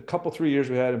 the couple 3 years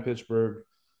we had in Pittsburgh,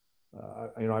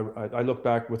 I look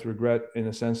back with regret in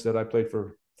the sense that I played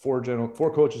for four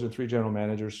coaches and three general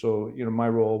managers. So, my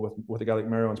role with a guy like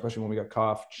Mario, especially when we got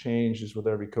Koff, changes with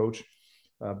every coach.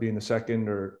 Being the second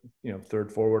or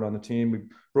third forward on the team, we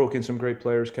broke in some great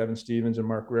players. Kevin Stevens and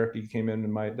Mark Recchi came in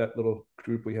that little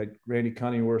group. We had Randy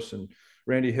Cunningworth and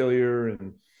Randy Hillier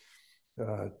and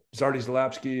Zardy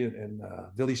Zalapsky and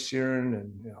Billy Searin,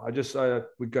 and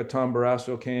we got Tom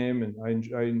Barrasso came, and I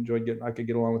enjoyed I could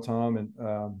get along with Tom, and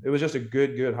it was just a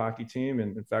good hockey team.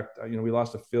 And in fact, we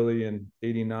lost to Philly in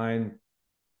 '89.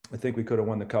 I think we could have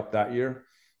won the cup that year,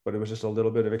 but it was just a little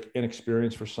bit of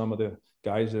inexperience for some of the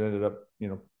guys that ended up,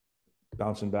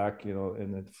 bouncing back,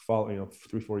 in the fall,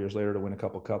 3-4 years later to win a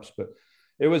couple cups. But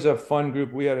it was a fun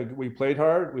group. We played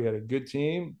hard. We had a good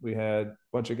team. We had a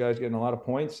bunch of guys getting a lot of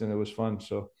points, and it was fun.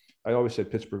 So I always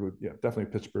said Pittsburgh definitely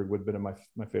Pittsburgh would have been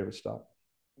my favorite stop.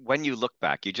 When you look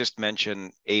back, you just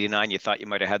mentioned '89. You thought you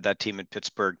might have had that team in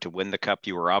Pittsburgh to win the cup.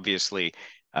 You were obviously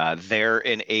there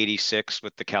in '86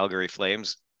 with the Calgary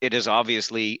Flames. It is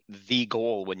obviously the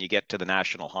goal when you get to the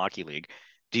National Hockey League.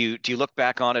 Do you look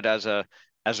back on it as a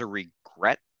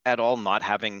regret at all, not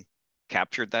having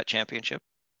captured that championship?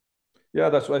 Yeah,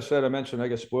 that's what I said. I mentioned I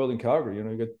got spoiled in Calgary.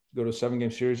 You go to a 7-game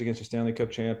series against the Stanley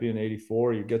Cup champion in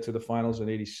 '84. You get to the finals in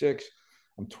 '86.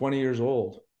 I'm 20 years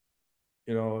old,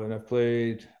 and I've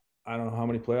played I don't know how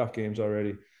many playoff games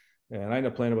already, and I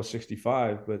ended up playing about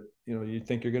 65. But you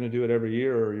think you're going to do it every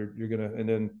year, or you're going to. And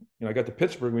then I got to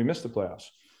Pittsburgh. We missed the playoffs,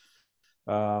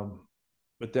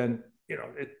 but then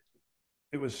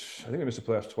it was, I think we missed the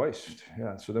playoffs twice.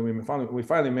 Yeah. So then we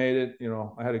finally made it.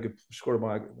 I had a good score.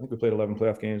 I think we played 11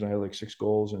 playoff games. I had like 6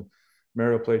 goals, and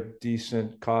Mario played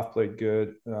decent. Koff played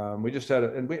good. We just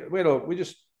had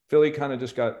Philly kind of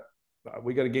just got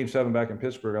we got a game 7 back in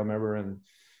Pittsburgh, I remember, and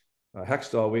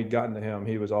Hextall, we'd gotten to him.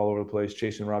 He was all over the place,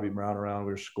 chasing Robbie Brown around.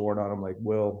 We were scoring on him like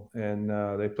Will. And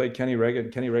they played Kenny Reggett,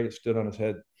 and Kenny Reggett stood on his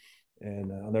head.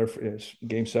 And it was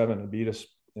game 7 and beat us.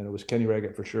 And it was Kenny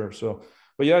Reggett for sure. So,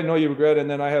 but yeah, I know you regret. And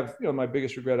then I have, my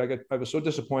biggest regret. I was so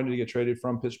disappointed to get traded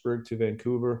from Pittsburgh to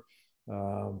Vancouver.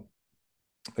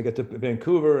 I get to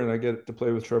Vancouver and I get to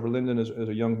play with Trevor Linden as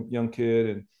a young kid.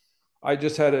 And I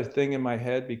just had a thing in my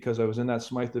head because I was in that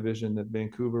Smythe division that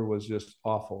Vancouver was just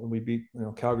awful. And we beat,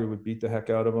 Calgary would beat the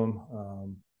heck out of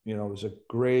them. It was a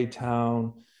gray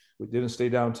town. We didn't stay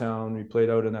downtown. We played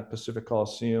out in that Pacific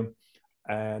Coliseum.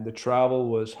 And the travel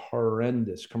was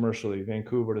horrendous commercially.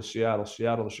 Vancouver to Seattle,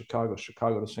 Seattle to Chicago,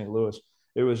 Chicago to St. Louis.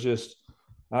 It was just,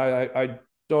 I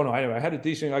don't know. Anyway, I had a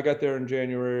decent, I got there in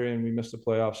January and we missed the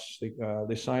playoffs.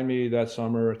 They signed me that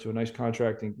summer to a nice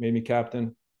contract and made me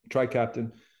captain,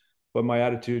 tri-captain. But my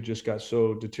attitude just got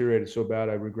so deteriorated so bad.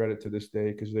 I regret it to this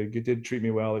day because they did treat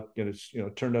me well.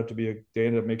 It turned out to be they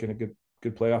ended up making a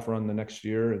good playoff run the next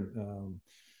year. And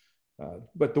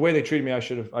but the way they treated me, I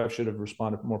should have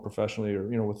responded more professionally.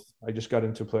 Or I just got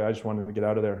into play. I just wanted to get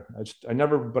out of there. I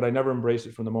never embraced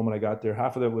it from the moment I got there.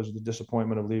 Half of it was the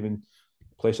disappointment of leaving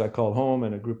a place I called home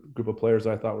and a group of players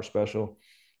I thought were special.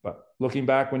 But looking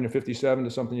back when you're 57 to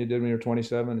something you did when you're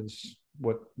 27 is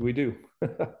what we do.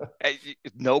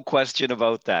 No question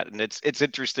about that. And it's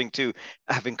interesting too,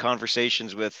 having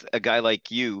conversations with a guy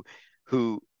like you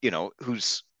who,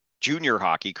 whose junior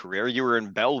hockey career, you were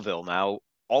in Belleville now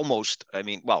almost,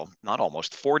 not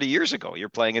almost 40 years ago, you're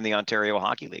playing in the Ontario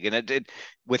Hockey League. And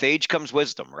with age comes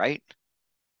wisdom, right?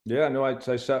 Yeah, no,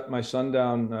 I sat my son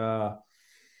down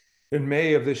in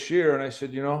May of this year and I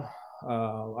said,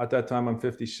 at that time I'm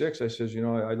 56. I says,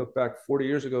 I look back 40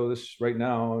 years ago, this right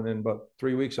now, and in about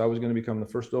 3 weeks, I was going to become the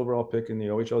first overall pick in the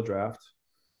OHL draft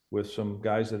with some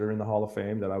guys that are in the Hall of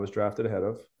Fame that I was drafted ahead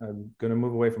of. I'm going to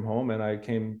move away from home. And I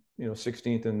came,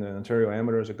 16th in the Ontario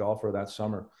Amateur as a golfer that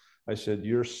summer. I said,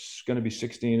 you're going to be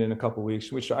 16 in a couple of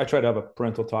weeks, which I try to have a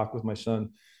parental talk with my son.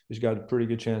 He's got a pretty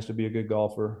good chance to be a good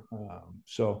golfer.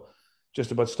 So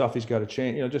just about stuff he's got to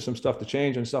change, just some stuff to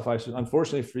change and stuff. I said,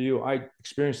 unfortunately for you, I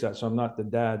experienced that. So I'm not the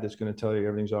dad that's going to tell you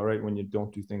everything's all right when you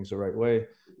don't do things the right way.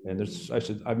 And I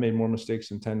said, I've made more mistakes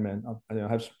than 10 men. I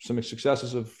have some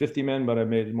successes of 50 men, but I've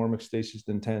made more mistakes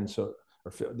than 10. So,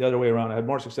 or the other way around, I had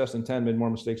more success than 10, made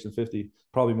more mistakes than 50,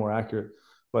 probably more accurate.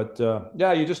 But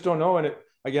yeah, you just don't know. And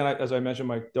again, as I mentioned,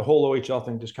 the whole OHL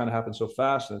thing just kind of happened so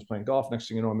fast. And I was playing golf. Next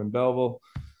thing you know, I'm in Belleville.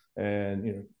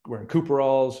 And wearing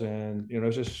Cooperalls, and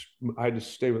it's just I had to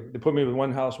stay with. They put me in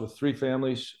one house with 3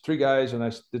 families, 3 guys, and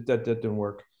that didn't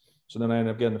work. So then I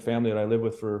ended up getting the family that I lived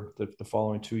with for the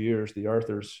following 2 years, the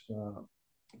Arthurs,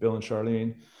 Bill and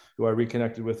Charlene, who I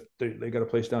reconnected with. They got a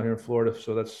place down here in Florida,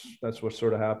 so that's what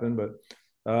sort of happened. But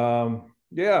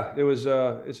yeah, it was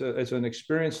it's an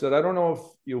experience that I don't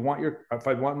know if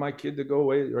I want my kid to go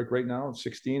away like right now at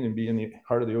 16 and be in the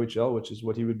heart of the OHL, which is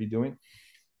what he would be doing.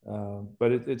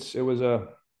 But it was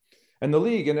and the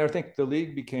league, and I think the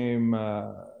league became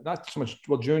not so much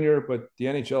junior, but the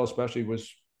NHL especially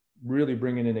was really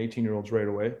bringing in 18-year-olds right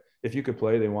away. If you could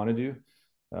play, they wanted you.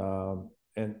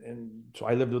 And so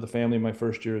I lived with a family my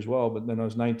first year as well. But then I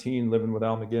was 19, living with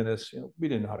Al McGinnis. We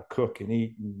didn't know how to cook and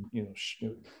eat, and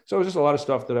so it was just a lot of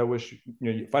stuff that I wish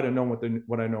if I'd have known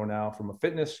what I know now from a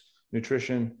fitness,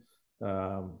 nutrition,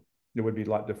 it would be a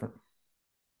lot different.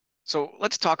 So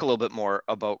let's talk a little bit more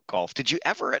about golf. Did you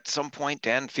ever at some point,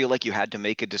 Dan, feel like you had to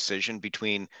make a decision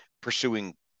between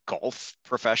pursuing golf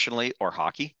professionally or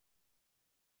hockey?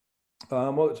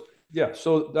 Well, yeah.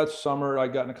 So that summer I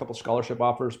got a couple scholarship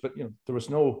offers, but there was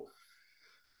no,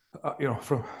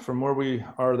 from where we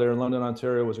are there in London,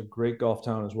 Ontario was a great golf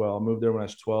town as well. I moved there when I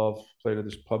was 12, played at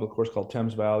this public course called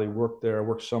Thames Valley,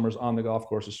 worked summers on the golf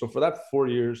courses. So for that 4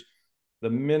 years, the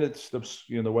minutes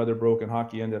the weather broke and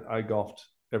hockey ended, I golfed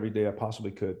every day I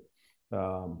possibly could.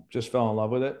 Just fell in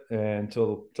love with it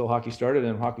until hockey started.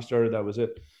 And hockey started, that was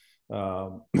it.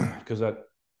 But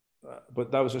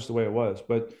that was just the way it was.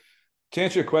 But to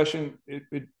answer your question,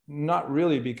 it not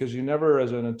really, because you never,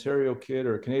 as an Ontario kid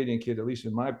or a Canadian kid, at least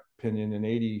in my opinion, in the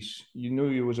 80s, you knew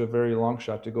it was a very long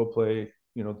shot to go play,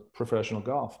 professional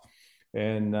golf.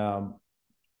 And I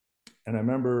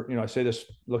remember, I say this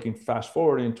looking fast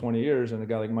forward in 20 years, and a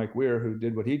guy like Mike Weir, who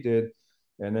did what he did,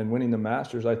 and then winning the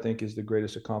Masters, I think, is the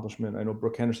greatest accomplishment. I know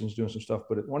Brooke Henderson's doing some stuff,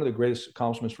 but one of the greatest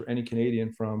accomplishments for any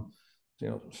Canadian from,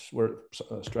 where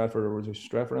Stratford,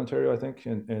 Ontario, I think,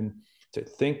 and to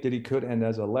think that he could, and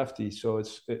as a lefty. So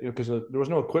it's because there was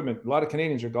no equipment. A lot of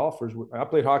Canadians are golfers. I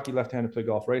played hockey left-handed, played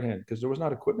golf right-handed because there was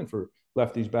not equipment for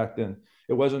lefties back then.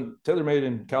 It wasn't TaylorMade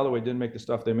and Callaway didn't make the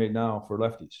stuff they made now for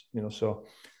lefties, so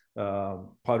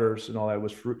putters and all that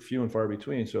was few and far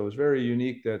between. So it was very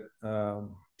unique that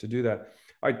to do that.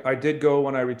 I did go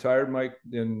when I retired, Mike,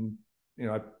 and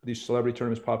these celebrity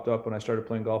tournaments popped up when I started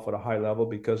playing golf at a high level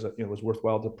because it was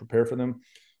worthwhile to prepare for them.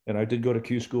 And I did go to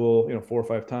Q school, 4 or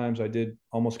 5 times. I did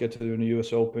almost get to the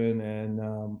US Open, and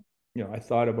I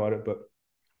thought about it, but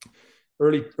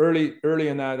early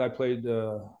in that I played.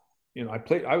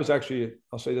 I was actually,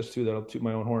 I'll say this too, that I'll toot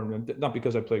my own horn, not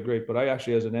because I played great, but I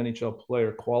actually, as an NHL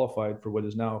player, qualified for what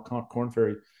is now Corn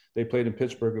Ferry. They played in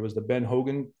Pittsburgh. It was the Ben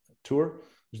Hogan Tour.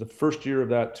 It was the first year of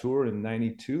that tour in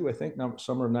 '92, I think,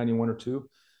 summer of '91 or '92.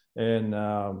 And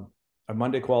I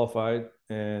Monday qualified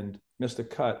and missed a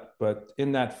cut. But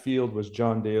in that field was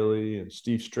John Daly and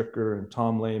Steve Stricker and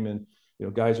Tom Lehman,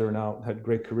 guys that are now had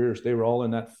great careers. They were all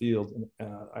in that field.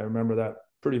 And I remember that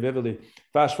pretty vividly.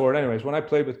 Fast forward, anyways, when I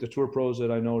played with the tour pros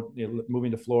that I know,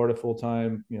 moving to Florida full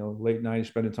time, late '90s,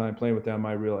 spending time playing with them,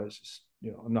 I realized,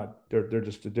 I'm not. They're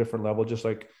just a different level, just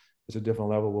like it's a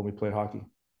different level when we play hockey.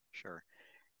 Sure.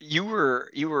 You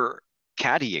were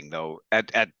caddying though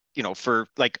at for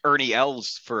like Ernie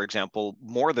Els, for example,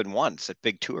 more than once at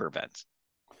big tour events.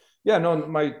 Yeah, no,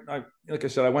 like I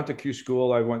said, I went to Q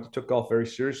school. I took golf very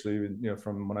seriously,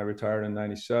 from when I retired in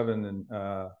 '97, and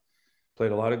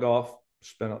played a lot of golf.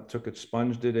 Took it,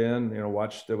 sponged it in,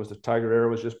 watched, there was the Tiger era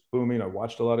was just booming. I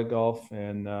watched a lot of golf,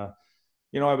 and, I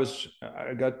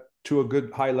got to a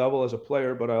good high level as a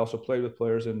player, but I also played with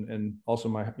players, and also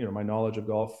my knowledge of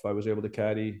golf, I was able to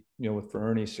caddy, for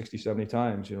Ernie 60, 70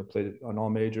 times, played it on all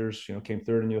majors, came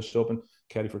third in US Open,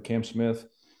 caddy for Cam Smith,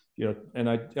 and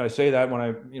I say that when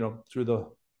I,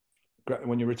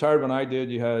 when you retired, when I did,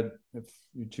 you had, if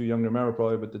you're too young to remember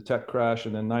probably, but the tech crash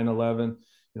and then 9/11,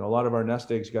 a lot of our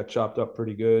nest eggs got chopped up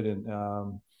pretty good. And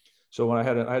so when I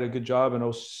had a good job in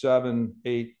 07,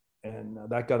 08, and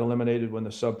that got eliminated when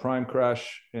the subprime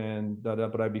crash.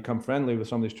 But I become friendly with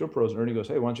some of these tour pros, and Ernie goes,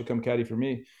 "Hey, why don't you come caddy for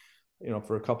me,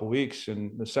 for a couple of weeks?"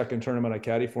 And the second tournament I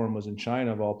caddy for him was in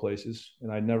China, of all places. And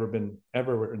I'd never been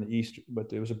ever in the East,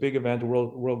 but it was a big event, a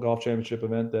World Golf Championship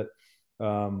event that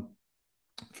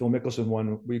Phil Mickelson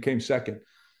won. We came second.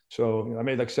 So I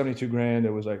made like 72 grand.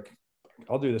 It was like,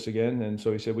 I'll do this again. And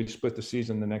so he said, we split the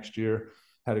season the next year,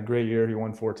 had a great year. He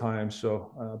won 4 times.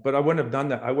 So, but I wouldn't have done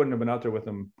that. I wouldn't have been out there with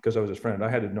him because I was his friend. I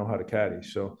had to know how to caddy.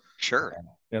 So sure.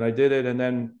 And I did it. And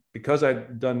then because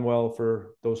I'd done well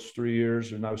for those 3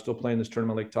 years, and I was still playing this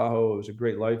tournament, Lake Tahoe, it was a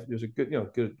great life. It was a good,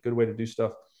 good way to do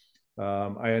stuff.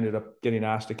 I ended up getting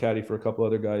asked to caddy for a couple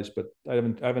other guys, but I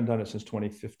haven't done it since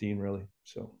 2015 really.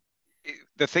 So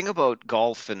the thing about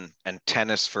golf and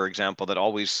tennis, for example, that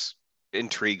always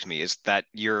intrigues me is that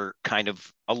you're kind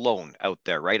of alone out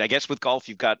there, right? I guess with golf,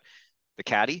 you've got the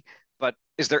caddy, but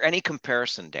is there any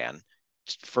comparison, Dan,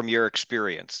 from your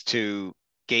experience to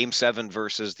Game 7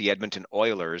 versus the Edmonton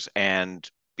Oilers and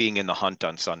being in the hunt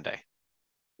on Sunday?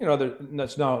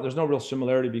 There's no real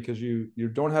similarity because you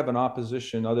don't have an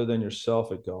opposition other than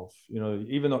yourself at golf.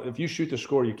 Even though if you shoot the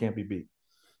score, you can't be beat.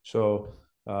 So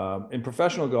in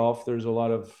professional golf, there's a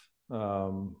lot of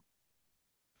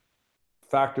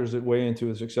factors that weigh into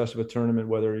the success of a tournament,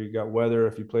 whether you got weather,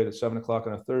 if you played at 7:00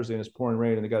 on a Thursday and it's pouring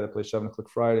rain, and the guy that plays 7:00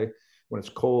 Friday, when it's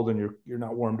cold and you're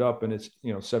not warmed up and it's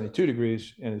 72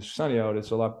 degrees and it's sunny out,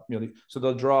 it's a lot, so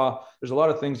they'll draw. There's a lot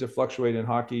of things that fluctuate in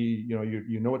hockey.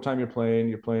 You know what time you're playing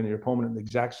your opponent at the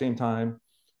exact same time.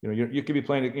 You could be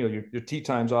playing, your tee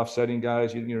time's offsetting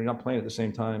guys. You're not playing at the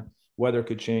same time. Weather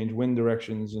could change, wind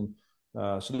directions, and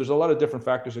so there's a lot of different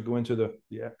factors that go into the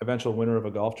eventual winner of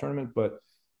a golf tournament. But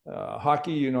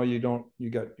hockey, you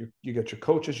got your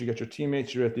coaches, you got your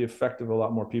teammates, you're at the effect of a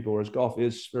lot more people, whereas golf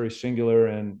is very singular,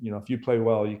 and if you play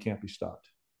well, you can't be stopped.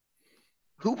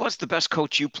 Who was the best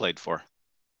coach you played for?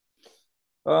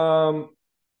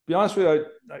 Be honest with you,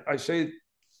 I say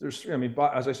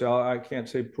as I say, I can't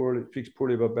speak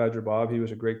poorly about Badger Bob. He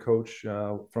was a great coach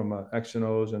from X and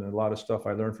O's, and a lot of stuff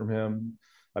I learned from him.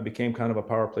 I became kind of a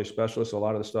power play specialist. A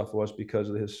lot of the stuff was because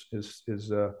of his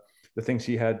the things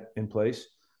he had in place.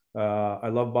 I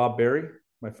love Bob Berry,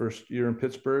 my first year in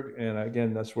Pittsburgh. And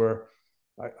again, that's where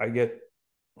I get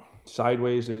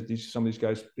sideways. Some of these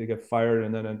guys, they get fired,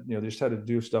 and then, they just had to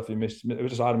do stuff. It was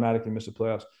just automatically miss the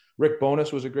playoffs. Rick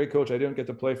Bowness was a great coach. I didn't get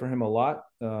to play for him a lot,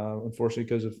 unfortunately,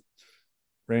 because of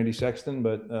Randy Sexton.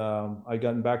 But I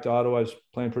gotten back to Ottawa. I was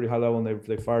playing pretty high level, and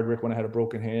they fired Rick when I had a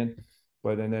broken hand.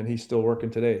 And then he's still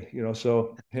working today,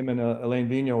 so him and Alain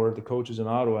Vigneault were the coaches in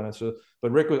Ottawa. And so,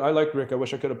 but I liked Rick. I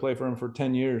wish I could have played for him for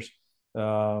 10 years.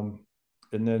 And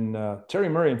then Terry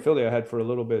Murray in Philly, I had for a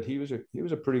little bit. He was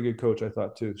a pretty good coach, I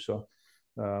thought too. So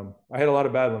I had a lot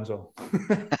of bad ones though.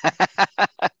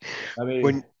 I mean,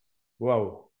 When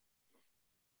whoa.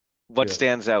 what Yeah.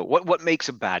 stands out? What makes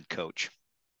a bad coach?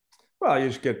 Well,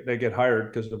 they get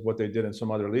hired because of what they did in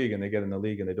some other league, and they get in the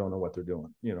league and they don't know what they're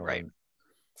doing. Right.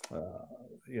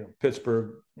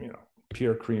 Pittsburgh,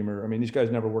 Pierre Creamer. I mean, these guys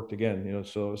never worked again.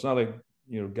 So it's not like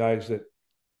guys that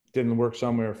didn't work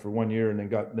somewhere for 1 year and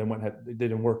they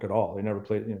didn't work at all. They never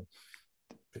played.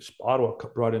 Ottawa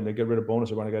brought in, they get rid of bonus.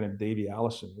 They brought a guy named Davey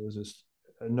Allison. It was just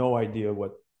no idea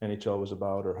what NHL was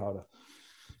about or how to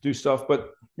do stuff.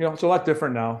 But it's a lot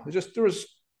different now. There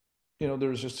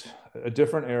was just a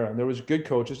different era, and there was good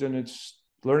coaches, and it's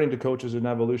learning to coach is an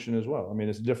evolution as well. I mean,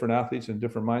 it's different athletes and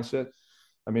different mindset.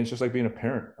 I mean, it's just like being a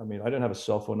parent. I mean, I didn't have a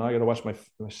cell phone. Now I got to watch my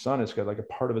son. It's got like a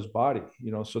part of his body,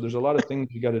 so there's a lot of things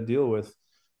you got to deal with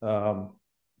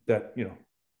that,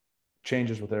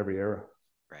 changes with every era.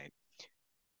 Right.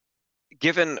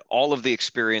 Given all of the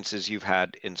experiences you've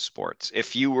had in sports,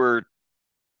 if you were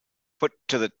put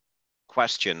to the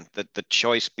question, that the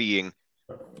choice being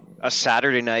a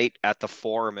Saturday night at the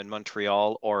Forum in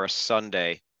Montreal or a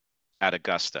Sunday at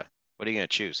Augusta, what are you going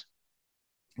to choose?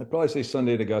 I'd probably say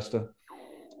Sunday at Augusta.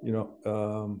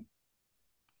 I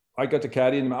got to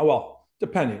caddy in well,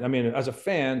 depending. I mean, as a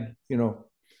fan,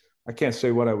 I can't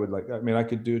say what I would like. I mean, I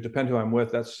could do, depend who I'm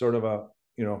with. That's sort of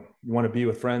you want to be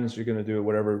with friends, you're going to do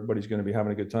whatever, everybody's going to be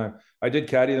having a good time. I did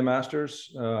caddy the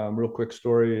Masters. Real quick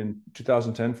story in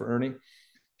 2010 for Ernie.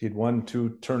 He'd won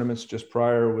 2 tournaments just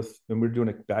prior and we were doing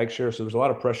a bag share. So there's a lot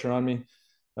of pressure on me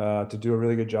to do a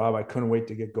really good job. I couldn't wait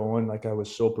to get going. Like I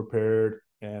was so prepared,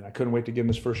 and I couldn't wait to give him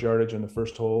his first yardage on the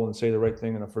first hole and say the right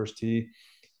thing on the first tee.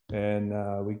 And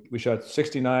we shot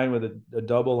 69 with a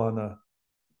double on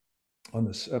an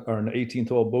 18th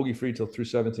hole, bogey free till through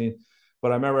 17.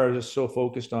 But I remember I was just so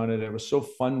focused on it. It was so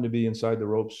fun to be inside the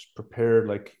ropes, prepared.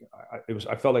 Like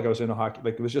I felt like I was in a hockey.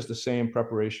 Like it was just the same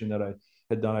preparation that I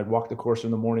had done. I'd walk the course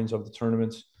in the mornings of the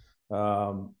tournaments.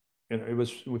 And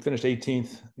we finished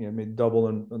 18th. Made double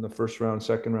in the first round,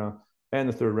 second round, and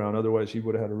the third round. Otherwise, he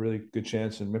would have had a really good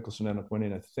chance, and Mickelson ended up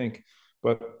winning, I think.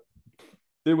 But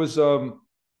it was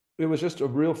just a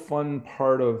real fun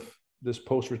part of this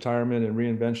post-retirement and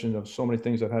reinvention of so many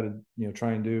things I've had to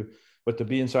try and do. But to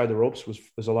be inside the ropes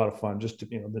was a lot of fun. Just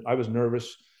to, I was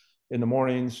nervous in the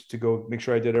mornings to go make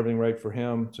sure I did everything right for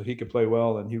him so he could play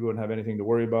well and he wouldn't have anything to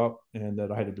worry about, and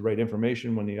that I had the right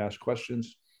information when he asked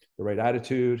questions, the right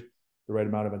attitude, the right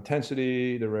amount of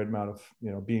intensity, the right amount of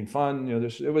being fun.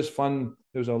 It was fun.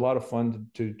 It was a lot of fun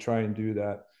to try and do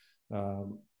that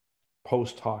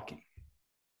post hockey.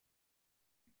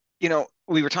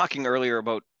 We were talking earlier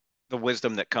about the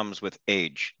wisdom that comes with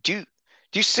age. Do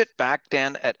you sit back,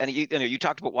 Dan, and you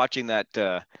talked about watching that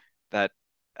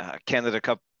Canada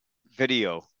Cup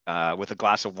video with a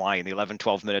glass of wine, the 11,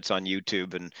 12 minutes on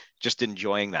YouTube, and just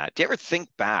enjoying that. Do you ever think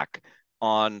back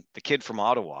on the kid from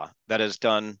Ottawa that has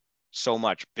done so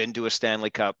much, been to a Stanley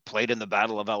Cup, played in the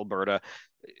Battle of Alberta,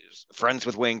 friends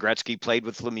with Wayne Gretzky, played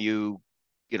with Lemieux,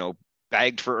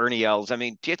 bagged for Ernie Els? I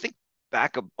mean, do you think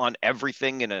back on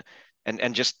everything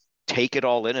and just take it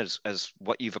all in as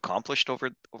what you've accomplished over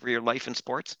your life in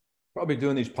sports? Probably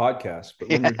doing these podcasts, but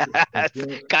when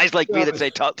guys like me that say,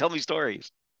 tell me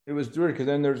stories. It was weird because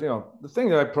then there's the thing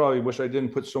that I probably wish I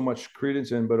didn't put so much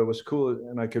credence in, but it was cool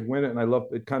and I could win it, and I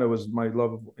loved it. Kind of was my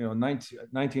love of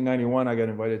 1991. I got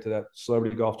invited to that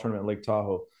celebrity golf tournament in Lake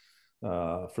Tahoe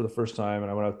for the first time,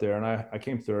 and I went out there and I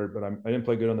came third, but I didn't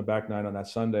play good on the back nine on that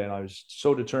Sunday, and I was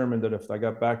so determined that if I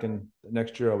got back in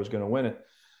next year I was going to win it.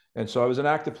 And so I was an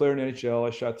active player in the NHL. I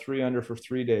shot 3 under for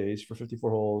 3 days for 54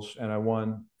 holes, and I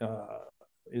won.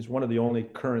 Is one of the only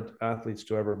current athletes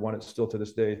to ever have won it still to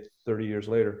this day, 30 years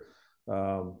later.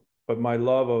 But my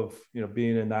love of,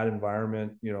 being in that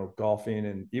environment, golfing,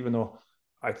 and even though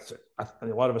a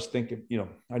lot of us think,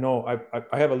 I know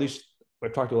I have at least,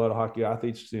 I've talked to a lot of hockey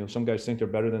athletes, some guys think they're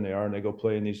better than they are and they go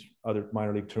play in these other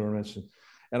minor league tournaments.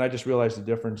 And I just realized the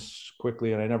difference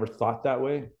quickly. And I never thought that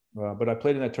way. But I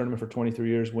played in that tournament for 23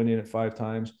 years, winning it 5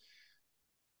 times.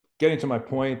 Getting to my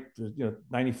point,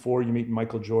 94, you meet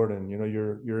Michael Jordan.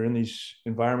 You're in these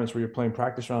environments where you're playing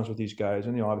practice rounds with these guys,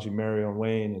 and obviously Mario and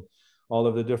Wayne and all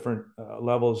of the different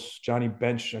levels. Johnny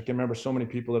Bench, I can remember so many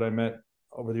people that I met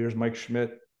over the years. Mike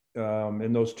Schmidt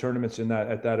in those tournaments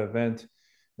at that event,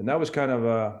 and that was kind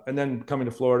of and then coming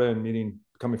to Florida and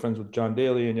becoming friends with John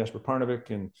Daly and Jesper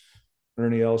Parnevik and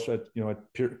Ernie Els at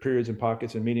periods and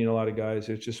pockets, and meeting a lot of guys.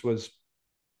 It is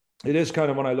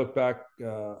kind of, when I look back,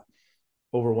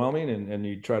 overwhelming, and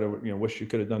you try to wish you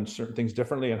could have done certain things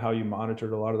differently and how you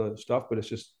monitored a lot of the stuff, but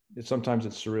sometimes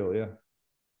it's surreal. Yeah.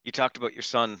 You talked about your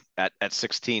son at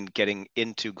 16 getting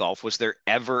into golf. Was there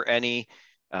ever any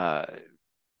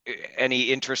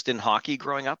interest in hockey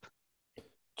growing up?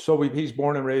 So he's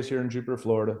born and raised here in Jupiter,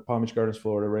 Florida, Palm Beach Gardens,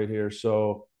 Florida, right here.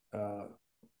 So to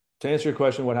answer your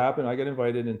question, what happened? I got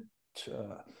invited, and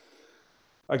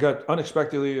I got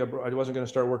unexpectedly. I wasn't going to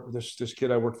start working with this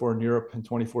kid I worked for in Europe in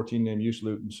 2014 named Use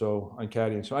Luton. So on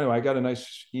caddying. So anyway, I got a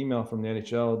nice email from the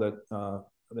NHL that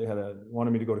they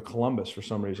wanted me to go to Columbus for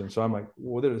some reason. So I'm like,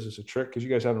 well, is this a trick? Because you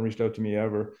guys haven't reached out to me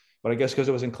ever. But I guess because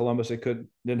it was in Columbus, they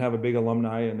didn't have a big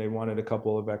alumni, and they wanted a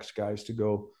couple of ex guys to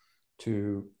go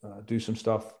to do some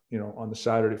stuff, on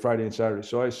the Friday and Saturday.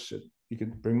 So I said, you can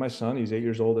bring my son. He's 8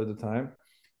 years old at the time.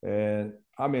 And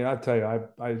I mean, I'll tell you,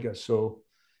 I guess so.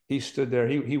 He stood there.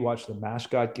 He watched the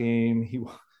mascot game.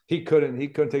 He couldn't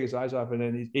take his eyes off. And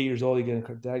then he's 8 years old. He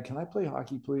said, Dad, can I play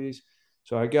hockey, please?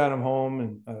 So I got him home,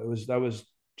 and that was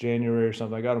January or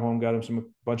something. I got him home, got him a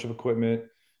bunch of equipment,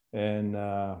 and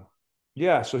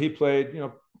so he played,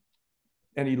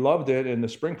 and he loved it. And the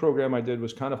spring program I did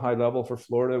was kind of high level for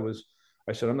Florida.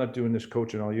 I said, I'm not doing this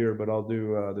coaching all year, but I'll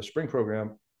do the spring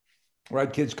program where I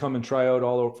had kids come and try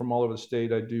out from all over the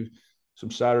state. I do some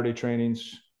Saturday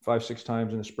trainings 5-6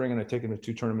 times in the spring, and I take him to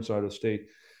 2 tournaments out of the state.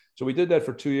 So we did that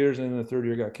for 2 years, and then the third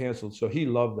year got canceled. So he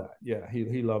loved that. Yeah,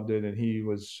 he loved it, and he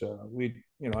was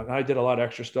and I did a lot of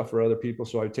extra stuff for other people.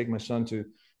 So I'd take my son to.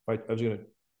 I was going to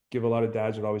give a lot of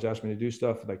dads would always ask me to do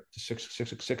stuff like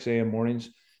 6 a.m. mornings.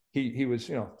 He was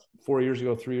 4 years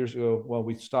ago, 3 years ago. Well,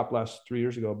 we stopped last 3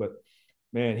 years ago, but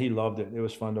man, he loved it. It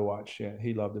was fun to watch. Yeah,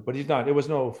 he loved it. But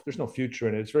there's no future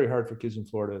in it. It's very hard for kids in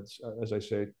Florida. It's, as I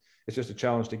say, it's just a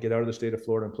challenge to get out of the state of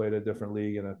Florida and play at a different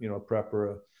league and a prep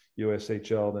or a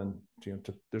USHL. Then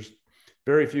there's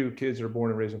very few kids that are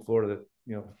born and raised in Florida that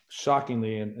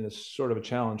shockingly, and it's sort of a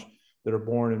challenge, that are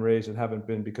born and raised and haven't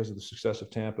been because of the success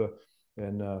of Tampa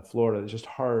and Florida. It's just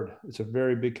hard. It's a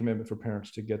very big commitment for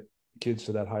parents to get kids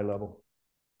to that high level.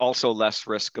 Also less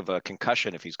risk of a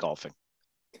concussion if he's golfing.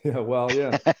 Yeah, well,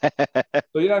 yeah.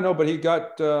 So yeah, no, but he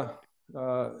got.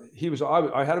 I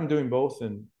had him doing both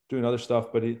and doing other stuff,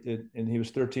 but he was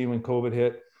 13 when COVID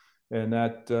hit, and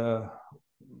that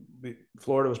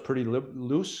Florida was pretty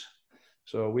loose.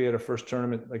 So we had our first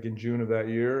tournament like in June of that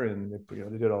year, and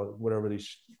they did all whatever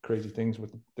these crazy things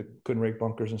with the couldn't rake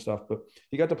bunkers and stuff. But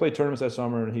he got to play tournaments that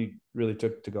summer, and he really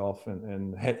took to golf,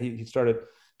 and he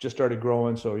started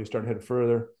growing, so he started hitting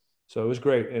further. So it was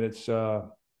great, and it's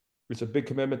a big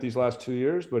commitment these last 2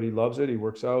 years, but he loves it. He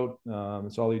works out.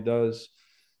 It's all he does.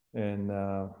 And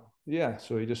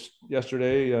so he just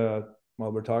yesterday,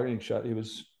 while we're talking, he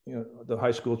was, the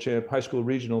high school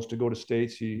regionals to go to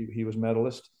states. He was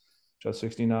medalist, shot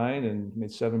 69 and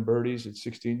made 7 birdies at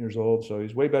 16 years old. So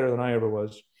he's way better than I ever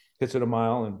was. Hits it a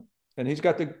mile, and he's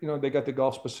got they got the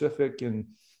golf specific and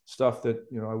stuff that,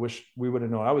 I wish we would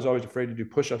have known. I was always afraid to do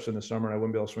push-ups in the summer, and I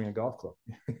wouldn't be able to swing a golf club.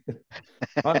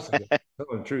 Honestly,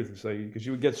 the truth is, because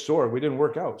you would get sore. We didn't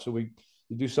work out. So you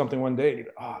do something one day,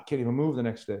 I can't even move the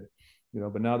next day,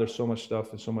 but now there's so much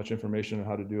stuff and so much information on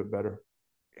how to do it better.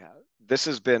 Yeah. This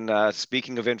has been,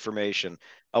 speaking of information,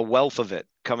 a wealth of it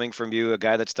coming from you, a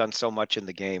guy that's done so much in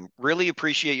the game. Really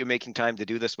appreciate you making time to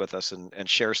do this with us and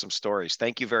share some stories.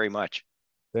 Thank you very much.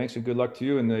 Thanks, and good luck to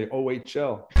you in the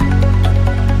OHL.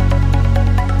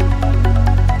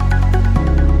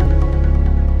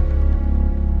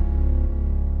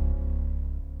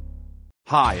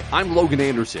 Hi, I'm Logan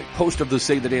Anderson, host of the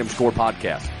Say the Damn Score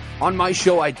podcast. On my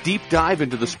show, I deep dive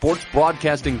into the sports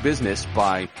broadcasting business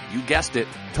by, you guessed it,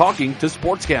 talking to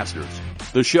sportscasters.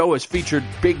 The show has featured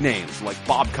big names like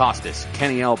Bob Costas,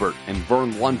 Kenny Albert, and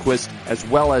Vern Lundquist, as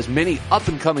well as many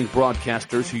up-and-coming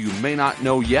broadcasters who you may not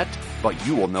know yet, but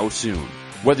you will know soon.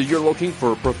 Whether you're looking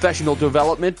for professional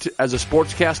development as a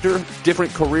sportscaster,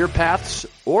 different career paths,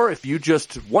 or if you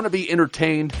just want to be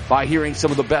entertained by hearing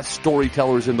some of the best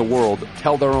storytellers in the world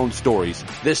tell their own stories,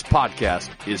 this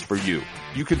podcast is for you.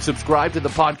 You can subscribe to the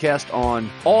podcast on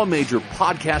all major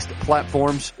podcast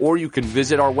platforms, or you can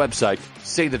visit our website,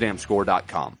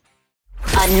 saythedamnscore.com.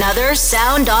 Another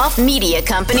Sound Off Media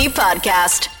Company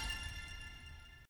podcast.